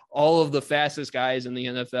get all of the fastest guys in the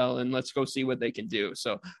NFL and let's go see what they can do.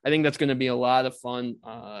 So I think that's going to be a lot of fun.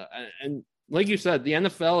 And like you said, the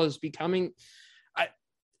NFL is becoming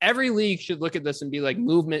every league should look at this and be like,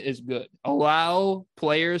 movement is good. Allow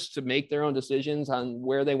players to make their own decisions on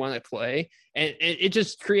where they want to play. And it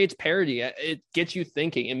just creates parity. It gets you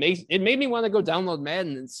thinking. It made me want to go download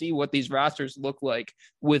Madden and see what these rosters look like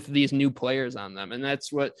with these new players on them. And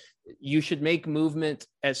that's what you should make movement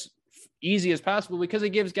as easy as possible, because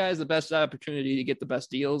it gives guys the best opportunity to get the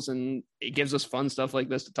best deals, and it gives us fun stuff like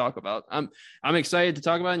this to talk about. I'm excited to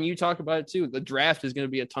talk about it, and you talk about it too. The draft is going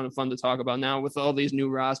to be a ton of fun to talk about now with all these new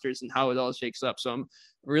rosters and how it all shakes up. So I'm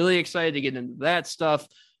really excited to get into that stuff.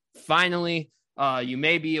 Finally, you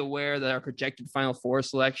may be aware that our projected Final Four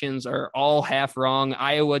selections are all half wrong.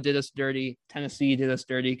 Iowa did us dirty. Tennessee did us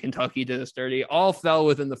dirty. Kentucky did us dirty. All fell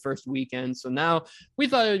within the first weekend. So now we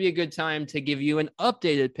thought it would be a good time to give you an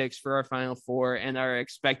updated picks for our Final Four and our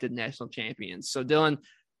expected national champions. So Dylan,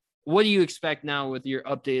 what do you expect now with your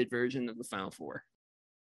updated version of the Final Four?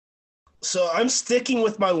 So I'm sticking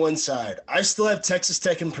with my one side. I still have Texas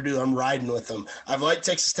Tech and Purdue. I'm riding with them. I've liked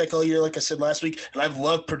Texas Tech all year, like I said last week, and I've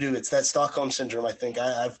loved Purdue. It's that Stockholm syndrome, I think.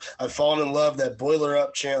 I've fallen in love, that boiler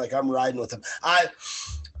up chant. Like, I'm riding with them. I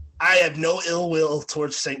have no ill will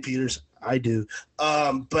towards St. Peter's. I do.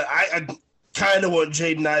 But I kind of want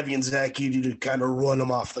Jaden Ivey and Zach Edey to kind of run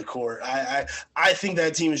them off the court. I think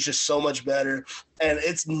that team is just so much better. And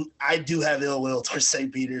I do have ill will towards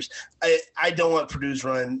St. Peter's. I don't want Purdue's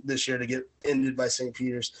run this year to get ended by St.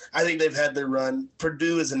 Peter's. I think they've had their run.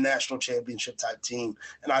 Purdue is a national championship type team,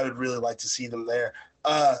 and I would really like to see them there.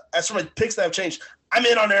 As for my picks that have changed, I'm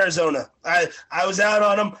in on Arizona. I was out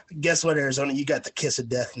on them. Guess what, Arizona? You got the kiss of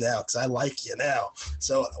death now because I like you now.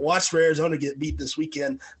 So watch for Arizona get beat this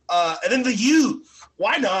weekend. And then the U.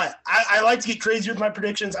 Why not? I like to get crazy with my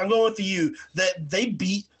predictions. I'm going with the U. That they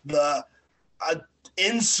beat the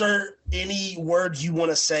insert any words you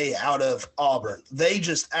want to say out of Auburn. They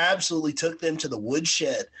just absolutely took them to the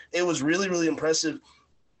woodshed. It was really, really impressive.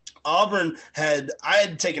 I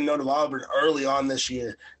had taken note of Auburn early on this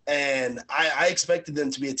year, and I expected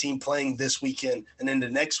them to be a team playing this weekend and into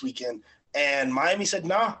next weekend. And Miami said,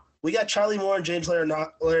 nah, we got Charlie Moore and James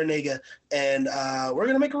Larinaga, and we're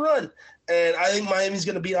going to make a run. And I think Miami's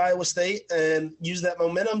going to beat Iowa State and use that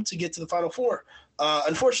momentum to get to the Final Four.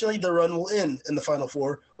 Unfortunately, the run will end in the Final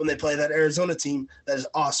Four when they play that Arizona team that is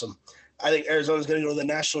awesome. I think Arizona's going to go to the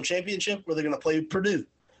national championship where they're going to play Purdue.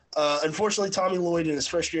 Unfortunately, Tommy Lloyd in his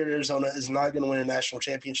first year at Arizona is not going to win a national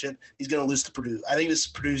championship. He's going to lose to Purdue. I think this is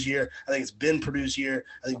Purdue's year. I think it's been Purdue's year.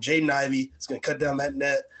 I think Jaden Ivey is going to cut down that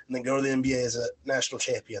net and then go to the NBA as a national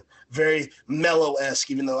champion. Very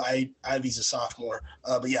Melo-esque, even though Ivey's a sophomore.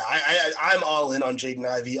 But yeah, I'm all in on Jaden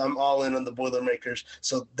Ivey. I'm all in on the Boilermakers.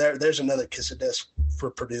 So there's another kiss of death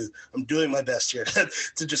for Purdue. I'm doing my best here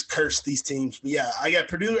to just curse these teams. But yeah, I got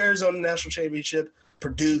Purdue, Arizona national championship,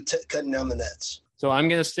 Purdue cutting down the nets. So I'm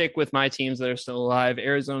going to stick with my teams that are still alive.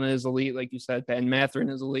 Arizona is elite, like you said. Ben Mathurin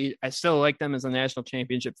is elite. I still like them as a national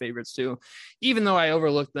championship favorites too, even though I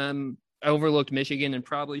overlooked them. I overlooked Michigan and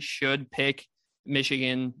probably should pick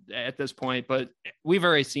Michigan at this point. But we've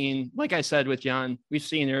already seen, like I said with John, we've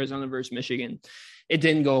seen Arizona versus Michigan. It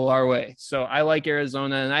didn't go our way. So I like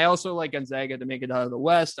Arizona, and I also like Gonzaga to make it out of the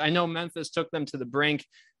West. I know Memphis took them to the brink,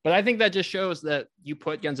 but I think that just shows that you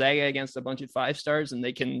put Gonzaga against a bunch of 5-stars and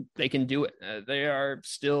they can do it. They are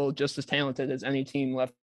still just as talented as any team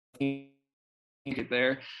left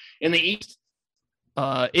there. In the East,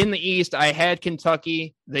 I had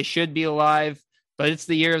Kentucky. They should be alive, but it's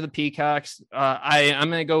the year of the Peacocks. I'm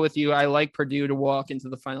going to go with you. I like Purdue to walk into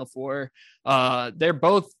the Final Four. They're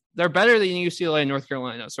better than UCLA and North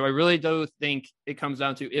Carolina. So I really do think it comes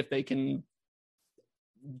down to if they can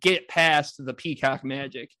get past the Peacock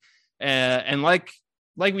magic. And like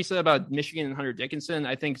we said about Michigan and Hunter Dickinson,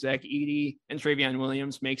 I think Zach Edey and Travion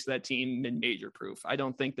Williams makes that team mid-major proof. I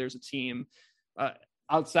don't think there's a team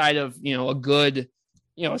outside of, a good,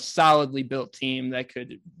 a solidly built team that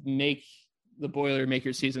could make the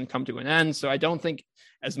Boilermaker season come to an end. So I don't think,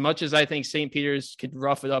 as much as I think St. Peter's could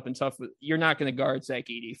rough it up and tough, you're not going to guard Zach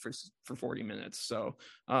Edey for 40 minutes. So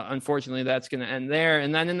unfortunately, that's going to end there.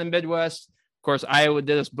 And then in the Midwest, of course, Iowa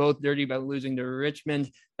did us both dirty by losing to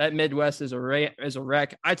Richmond. That Midwest is a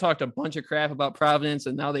wreck. I talked a bunch of crap about Providence,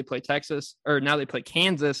 and now they play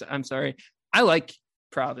Kansas. I'm sorry. I like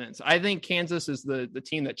Providence. I think Kansas is the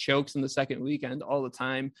team that chokes in the second weekend all the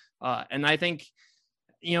time. And I think,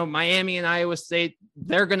 Miami and Iowa State,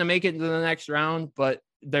 they're going to make it into the next round, but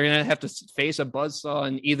they're going to have to face a buzzsaw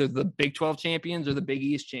in either the Big 12 champions or the Big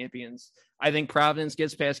East champions. I think Providence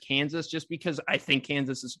gets past Kansas just because I think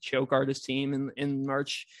Kansas is a choke artist team in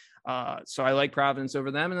March. So I like Providence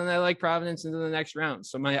over them, and then I like Providence into the next round.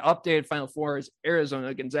 So my updated Final Four is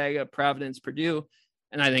Arizona, Gonzaga, Providence, Purdue,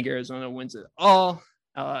 and I think Arizona wins it all.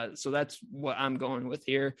 So that's what I'm going with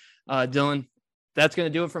here. Dylan, that's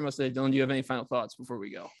going to do it from us today. Dylan, do you have any final thoughts before we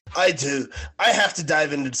go? I do. I have to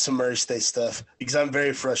dive into some Murray State stuff because I'm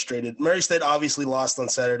very frustrated. Murray State obviously lost on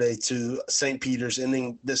Saturday to St. Peter's,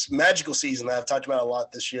 ending this magical season that I've talked about a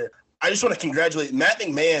lot this year. I just want to congratulate Matt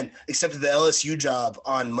McMahon accepted the LSU job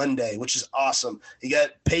on Monday, which is awesome. He got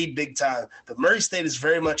paid big time. But Murray State is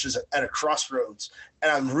very much at a crossroads,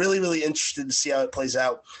 and I'm really, really interested to see how it plays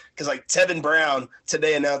out. Because like Tevin Brown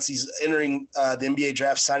today announced he's entering the NBA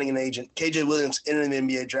draft, signing an agent. KJ Williams entering the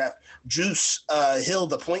NBA draft. Juice Hill,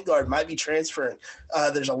 the point guard, might be transferring.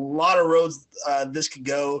 There's a lot of roads this could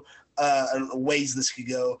go. Ways this could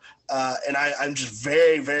go. And I'm just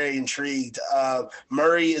very, very intrigued.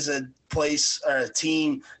 Murray is a place or a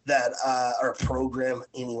team that, or a program,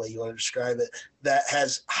 anyway you want to describe it, that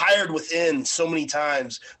has hired within so many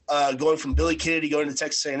times, going from Billy Kennedy going to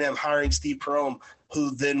Texas A&M, hiring Steve Prohm,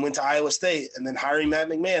 who then went to Iowa State, and then hiring Matt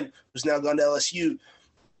McMahon, who's now gone to LSU.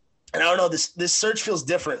 And I don't know, this search feels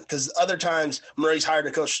different because other times Murray's hired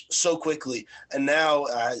a coach so quickly, and now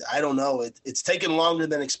I don't know, it's taken longer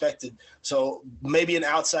than expected. So maybe an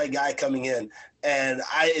outside guy coming in, and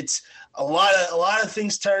it's a lot of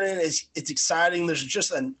things turning. It's exciting. There's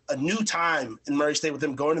just a new time in Murray State with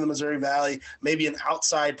them going to the Missouri Valley. Maybe an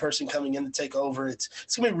outside person coming in to take over.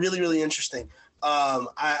 It's gonna be really, really interesting.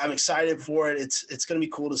 I'm excited for it. It's going to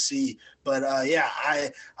be cool to see. But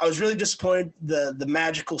I was really disappointed. The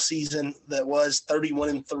magical season that was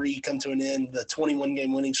 31-3 come to an end. The 21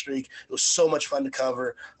 game winning streak. It was so much fun to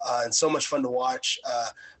cover and so much fun to watch.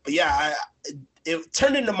 But yeah, it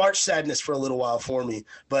turned into March sadness for a little while for me,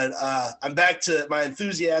 but I'm back to my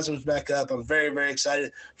enthusiasm's back up. I'm very, very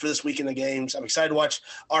excited for this weekend of games. I'm excited to watch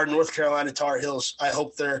our North Carolina Tar Heels. I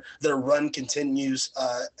hope their run continues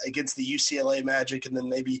against the UCLA Magic, and then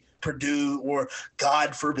maybe Purdue, or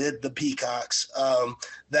God forbid the Peacocks.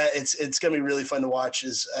 That it's going to be really fun to watch.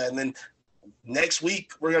 And then next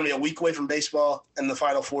week, we're going to be a week away from baseball, and the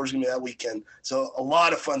Final Four is going to be that weekend. So a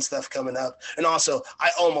lot of fun stuff coming up. And also, I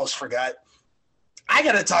almost forgot, I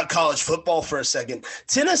got to talk college football for a second.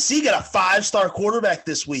 Tennessee got a 5-star quarterback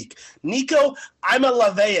this week. Nico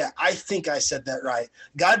Iamaleava. I think I said that right.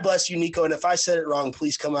 God bless you, Nico. And if I said it wrong,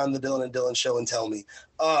 please come on the Dylan and Dylan show and tell me.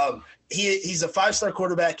 He's a 5-star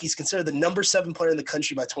quarterback. He's considered the number 7 player in the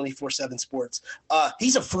country by 24/7 Sports.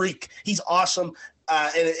 He's a freak. He's awesome.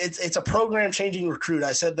 And it's a program-changing recruit.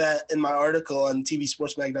 I said that in my article on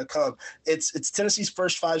tvsportsmag.com. It's Tennessee's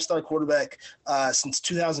first 5-star quarterback since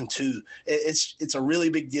 2002. It's a really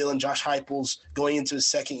big deal, and Josh Heupel's going into his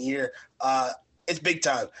second year. It's big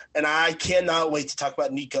time, and I cannot wait to talk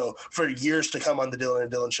about Nico for years to come on the Dylan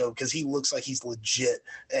and Dylan show because he looks like he's legit,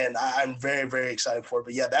 and I'm very, very excited for it.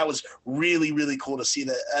 But, yeah, that was really, really cool to see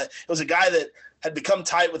that. It was a guy that had become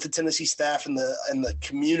tight with the Tennessee staff and the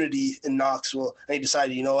community in Knoxville, and he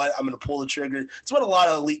decided, you know what, I'm going to pull the trigger. It's what a lot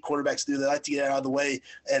of elite quarterbacks do. They like to get out of the way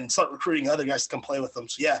and start recruiting other guys to come play with them.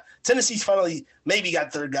 So, yeah, Tennessee's finally maybe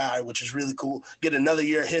got their guy, which is really cool. Get another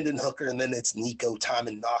year Hendon Hooker, and then it's Nico time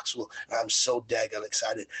in Knoxville, and I'm so daggone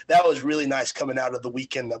excited. That was really nice coming out of the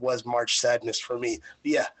weekend that was March sadness for me.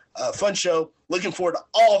 But, yeah, fun show. Looking forward to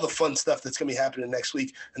all the fun stuff that's going to be happening next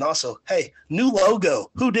week. And also, hey, new logo.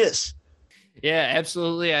 Who dis? Yeah,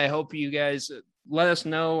 absolutely. I hope you guys let us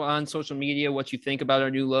know on social media what you think about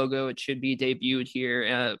our new logo. It should be debuted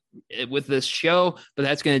here with this show, but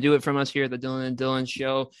that's going to do it from us here at the Dylan and Dylan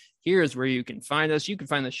Show. Here's where you can find us. You can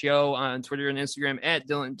find the show on Twitter and Instagram at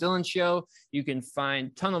Dylan Dylan Show. You can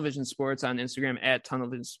find Tunnel Vision Sports on Instagram at Tunnel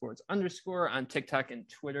Vision Sports _, on TikTok and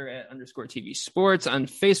Twitter at _TV Sports, on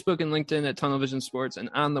Facebook and LinkedIn at Tunnel Vision Sports,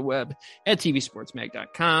 and on the web at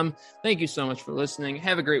tvsportsmag.com. Thank you so much for listening.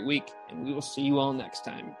 Have a great week, and we will see you all next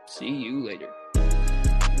time. See you later.